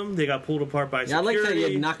two of them. They got pulled apart by Yeah, I security. like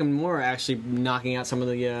that you had Nakamura actually knocking out some of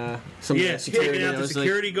the security. taking out That the was like-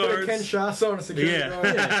 security guards. Ken Shaw on a security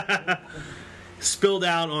guard. Spilled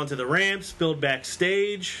out onto the ramp, spilled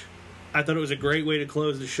backstage. I thought it was a great way to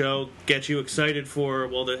close the show, get you excited for,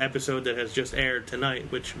 well, the episode that has just aired tonight,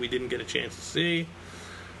 which we didn't get a chance to see.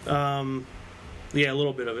 Yeah, a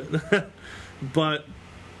little bit of it. But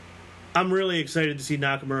I'm really excited to see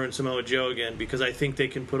Nakamura and Samoa Joe again, because I think they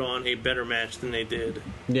can put on a better match than they did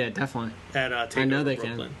Yeah, definitely. at TakeOver I know they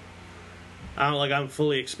Brooklyn. can. I'm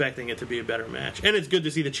fully expecting it to be a better match. And it's good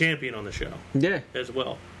to see the champion on the show Yeah. as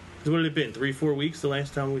well. 'Cause what had it been, 3-4 weeks the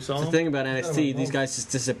last time we saw The him? thing about NXT, these guys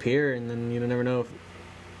just disappear, and then you never know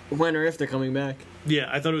when or if they're coming back. Yeah,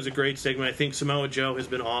 I thought it was a great segment. I think Samoa Joe has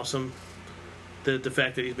been awesome. The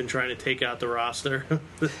fact that he's been trying to take out the roster,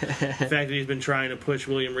 the fact that he's been trying to push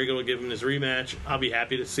William Regal to give him his rematch. I'll be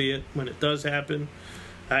happy to see it when it does happen.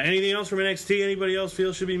 Anything else from NXT? Anybody else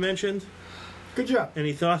feel should be mentioned? Good job.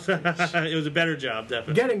 Any thoughts? It was a better job,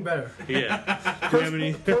 definitely. Getting better. Yeah. Do we have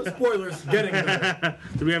any? No spoilers. Getting better.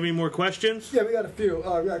 Do we have any more questions? Yeah, we got a few. We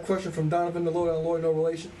got a question from Donovan the Lord, Lloyd, no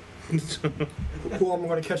relation. Who I'm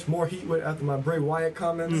going to catch more heat with after my Bray Wyatt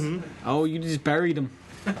comments. Mm-hmm. Oh, you just buried him.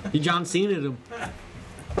 You John Cena'd him.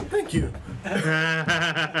 Thank you.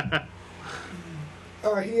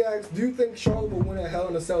 All right, he asks, do you think Charlotte will win at Hell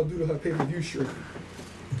in a Cell due to her pay-per-view streak?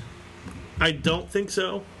 I don't think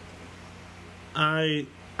so. I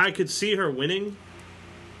could see her winning,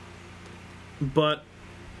 but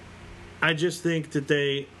I just think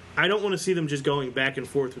that I don't want to see them just going back and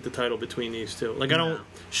forth with the title between these two. Like,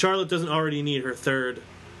 Charlotte doesn't already need her third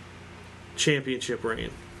championship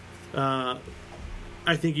reign.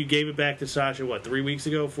 I think you gave it back to Sasha,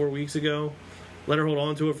 4 weeks ago? Let her hold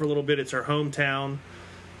on to it for a little bit. It's her hometown.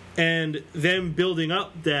 And them building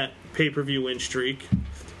up that pay-per-view win streak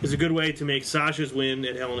is a good way to make Sasha's win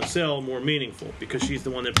at Hell in a Cell more meaningful, because she's the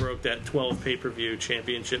one that broke that 12 pay-per-view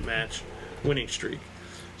championship match winning streak.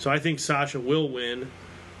 So I think Sasha will win,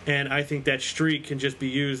 and I think that streak can just be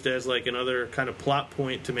used as like another kind of plot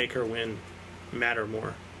point to make her win matter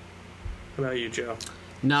more. How about you, Joe?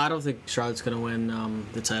 No, I don't think Charlotte's going to win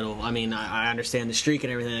the title. I mean, I understand the streak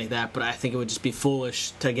and everything like that, but I think it would just be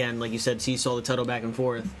foolish to, again, like you said, seesaw the title back and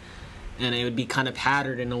forth. And it would be kind of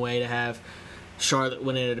patterned in a way to have Charlotte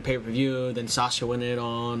win it at a pay-per-view, then Sasha win it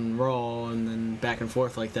on Raw, and then back and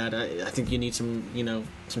forth like that. I think you need some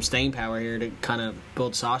staying power here to kind of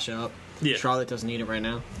build Sasha up. Yeah. Charlotte doesn't need it right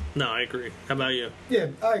now. No, I agree. How about you? Yeah,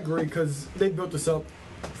 I agree, because they built this up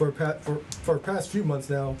for the past few months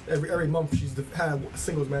now. Every month she's had a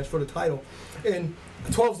singles match for the title, and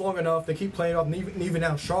 12's long enough. They keep playing off, and even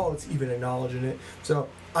now Charlotte's even acknowledging it. So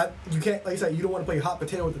you can't, like I said, you don't want to play hot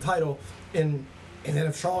potato with the title, and then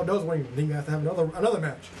if Charlotte does win, then you have to have another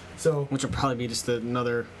match. So which will probably be just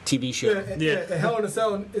another TV show. Yeah, Hell in a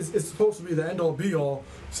Cell is supposed to be the end all be all.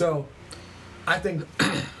 So I think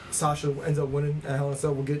Sasha ends up winning at Hell in a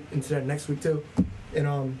Cell. We'll get into that next week too.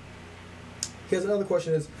 And here's another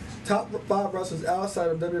question: is top 5 wrestlers outside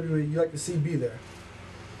of WWE you like to see be there?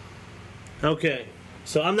 Okay,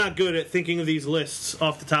 so I'm not good at thinking of these lists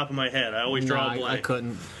off the top of my head. I always draw a blank. I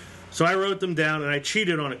couldn't. So I wrote them down, and I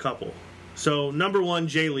cheated on a couple. So number 1,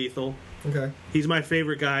 Jay Lethal. Okay. He's my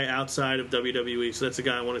favorite guy outside of WWE, so that's the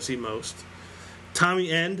guy I want to see most. Tommy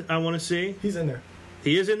End, I want to see. He's in there.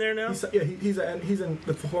 He is in there now? He's in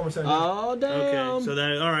the Performance Center. Oh, damn. Okay,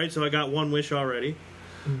 so all right, so I got one wish already.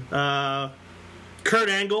 Kurt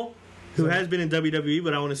Angle, who has been in WWE,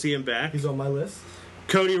 but I want to see him back. He's on my list.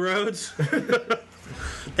 Cody Rhodes.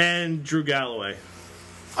 And Drew Galloway.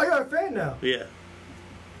 Oh, you're a fan now. Yeah.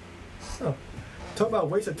 Oh. Talk about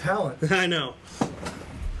waste of talent. I know.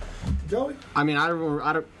 Joey? I mean,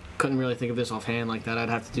 couldn't really think of this offhand like that. I'd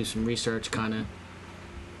have to do some research, kind of,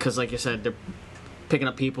 because, like you said, they're picking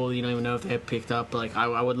up people you don't even know if they have picked up. Like,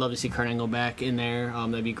 I would love to see Kurt Angle back in there.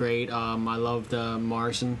 That'd be great. I loved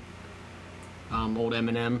Morrison, old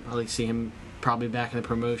Eminem. I'd like to see him probably back in the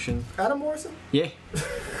promotion. Adam Morrison? Yeah.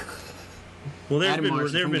 Well, there Adam have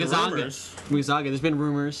Morrison been from Gonzaga. rumors. Gonzaga. There's been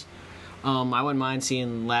rumors. I wouldn't mind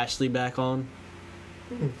seeing Lashley back on.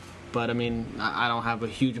 But, I mean, I don't have a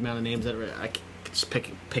huge amount of names that I can just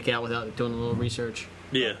pick out without doing a little research.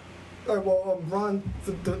 Yeah. All right, well, Ron,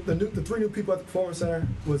 the 3 new people at the Performance Center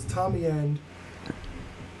was Tommy End,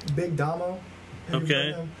 Big Damo. Have you heard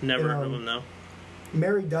Okay. of him? Never And, heard of him, no.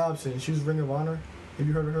 Mary Dobson, she was Ring of Honor. Have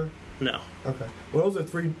you heard of her? No. Okay. Well, those are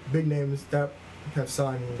 3 big names that have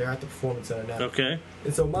signed, and they're at the Performance Center now. Okay.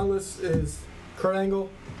 And so my list is Kurt Angle,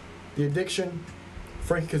 The Addiction,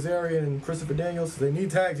 Frankie Kazarian, and Christopher Daniels. They need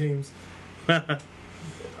tag teams. Who else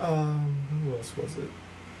was it?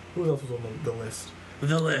 Who else was on the list?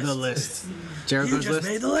 The list. Jericho's You just list.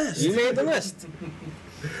 made the list. You made the list.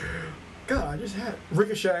 God, I just had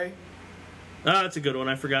Ricochet. Ah, that's a good one.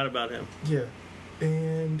 I forgot about him. Yeah.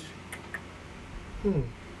 And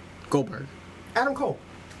Goldberg. Adam Cole.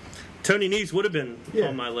 Tony Nese would have been Yeah.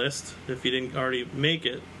 on my list if he didn't already make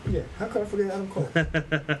it. Yeah, how could I forget Adam Cole?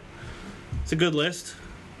 It's a good list.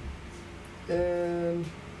 And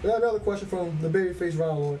we have another question from the babyface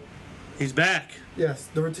Ron Lloyd. He's back. Yes,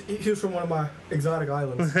 he was from one of my exotic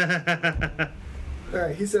islands. All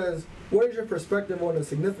right, he says, what is your perspective on the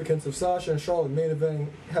significance of Sasha and Charlotte main eventing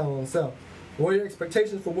Hell in a Cell? What are your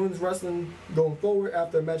expectations for women's wrestling going forward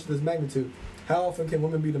after a match of this magnitude? How often can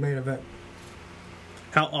women be the main event?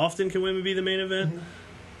 How often can women be the main event?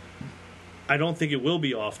 Mm-hmm. I don't think it will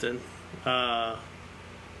be often. I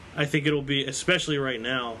think it'll be, especially right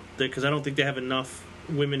now, because I don't think they have enough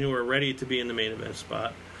women who are ready to be in the main event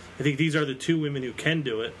spot. I think these are the two women who can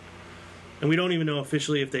do it. And we don't even know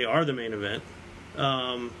officially if they are the main event.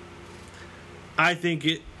 I think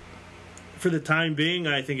for the time being,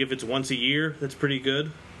 I think if it's once a year, that's pretty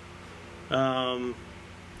good.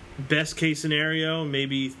 Best case scenario,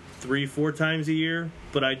 maybe 3-4 times a year.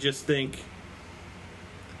 But I just don't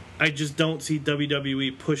see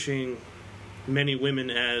WWE pushing many women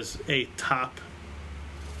as a top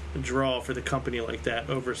draw for the company like that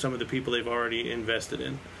over some of the people they've already invested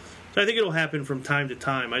in. So I think it'll happen from time to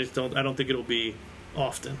time. I don't think it'll be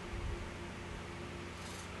often.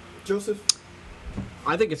 Joseph?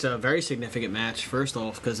 I think it's a very significant match, first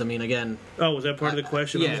off, because, I mean, again... Oh, was that part of the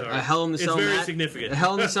question? I'm Yeah, sorry. a Hell in the Cell It's very match. significant. A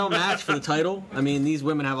Hell in the Cell match for the title. I mean, these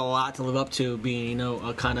women have a lot to live up to being,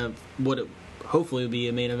 a kind of what it hopefully will be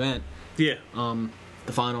a main event. Yeah.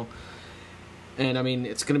 The final. And, I mean,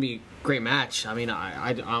 it's going to be a great match. I mean,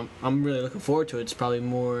 I'm really looking forward to it. It's probably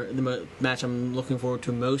the match I'm looking forward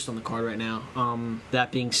to most on the card right now.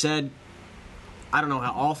 That being said, I don't know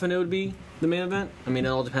how often it would be the main event. I mean, it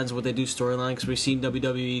all depends on what they do storyline, because we've seen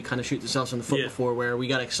WWE kind of shoot themselves in the foot before, where we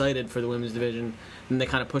got excited for the women's division, and they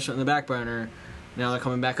kind of pushed it in the back burner. Now they're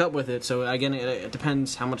coming back up with it. So, again, it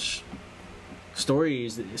depends how much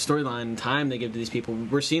storyline and time they give to these people.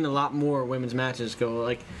 We're seeing a lot more women's matches go,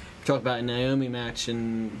 like we talked about a Naomi match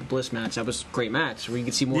and the Bliss match. That was a great match. We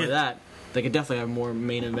could see more of that. They could definitely have more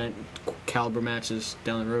main event caliber matches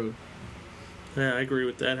down the road. Yeah, I agree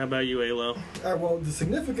with that. How about you, Alo? All right, well, the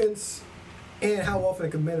significance and how often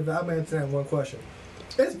it can main event, I'm going to answer that in one question.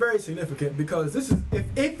 It's very significant because this is,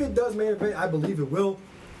 if it does main event, I believe it will.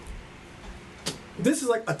 This is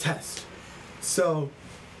like a test. So,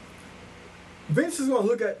 Vince is going to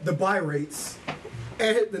look at the buy rates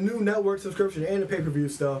and hit the new network subscription and the pay-per-view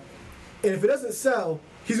stuff. And if it doesn't sell,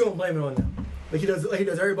 he's going to blame it on them. Like he does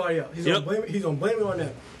everybody else. He's going to blame it on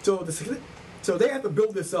them. So they have to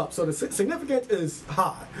build this up. So the significance is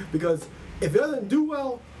high because if it doesn't do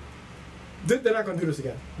well, they're not going to do this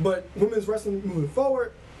again. But women's wrestling moving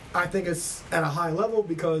forward, I think it's at a high level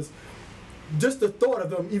because just the thought of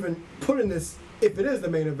them even putting this, if it is the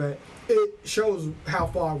main event, it shows how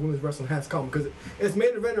far women's wrestling has come. Because it's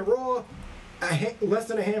main event in Raw less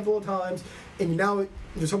than a handful of times, and now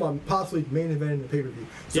you're talking about possibly main event in the pay-per-view.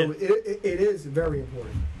 So it is very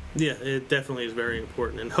important. Yeah, it definitely is very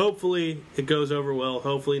important. And hopefully it goes over well.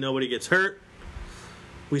 Hopefully nobody gets hurt.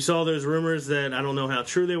 We saw those rumors that, I don't know how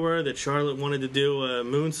true they were, that Charlotte wanted to do a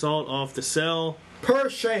moonsault off the cell. Per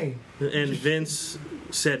Shane. And Vince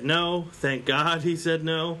said no. Thank God he said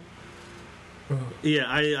no. Yeah,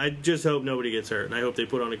 I just hope nobody gets hurt. And I hope they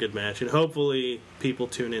put on a good match. And hopefully people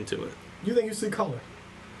tune into it. You think you see color?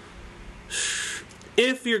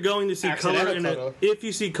 If you're going to see if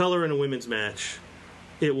you see color in a women's match,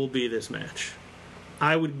 it will be this match.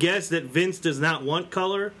 I would guess that Vince does not want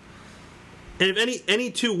color. And if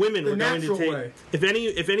any two women were going to take,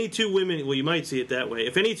 if any two women, well, you might see it that way.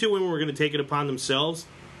 If any two women were going to take it upon themselves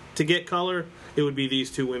to get color, it would be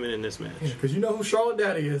these two women in this match. Because you know who Charlotte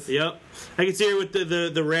Daddy is. Yep, I can see her with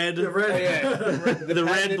the red, the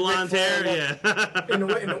red blonde hair. Yeah,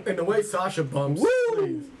 in the way Sasha bumps.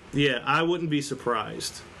 Woo! Yeah, I wouldn't be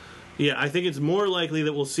surprised. Yeah, I think it's more likely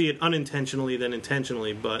that we'll see it unintentionally than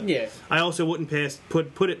intentionally, but I also wouldn't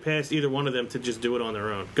put it past either one of them to just do it on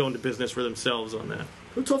their own, go into business for themselves on that.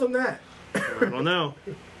 Who told them that? I don't know.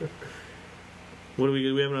 Do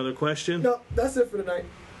we have another question? No, that's it for tonight.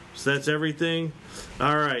 So that's everything?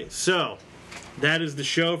 All right, so that is the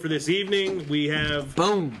show for this evening. We have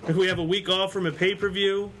a week off from a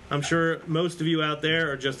pay-per-view. I'm sure most of you out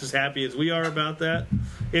there are just as happy as we are about that.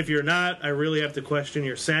 If you're not, I really have to question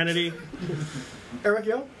your sanity. Eric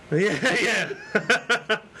Young? Yeah.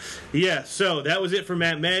 Yeah, so that was it for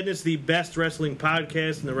Matt Madness, the best wrestling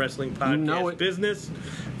podcast in the wrestling podcast business.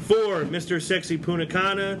 For Mr. Sexy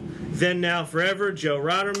Punakana, then now forever, Joe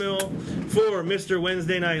Rottermill. For Mr.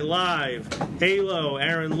 Wednesday Night Live, Halo,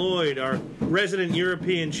 Aaron Lloyd, our resident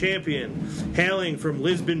European champion, hailing from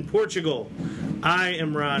Lisbon, Portugal. I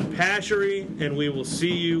am Ron Pashery, and we will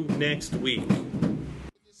see you next week.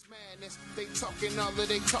 They talking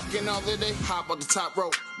all of they hop on the top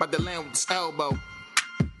rope, by the land with his elbow.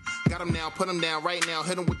 Got him now, put him down right now,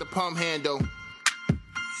 hit him with the palm handle.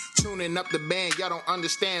 Tuning up the band, y'all don't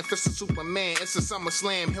understand. Fist of Superman, it's a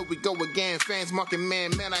SummerSlam. Here we go again. Fans marking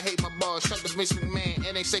man, I hate my balls. Shut the Vince McMahon,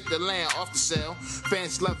 it ain't safe to land off the cell.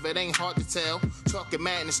 Fans love it, ain't hard to tell. Talking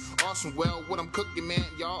madness, awesome. Well, what I'm cooking, man,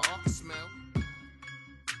 y'all all can smell.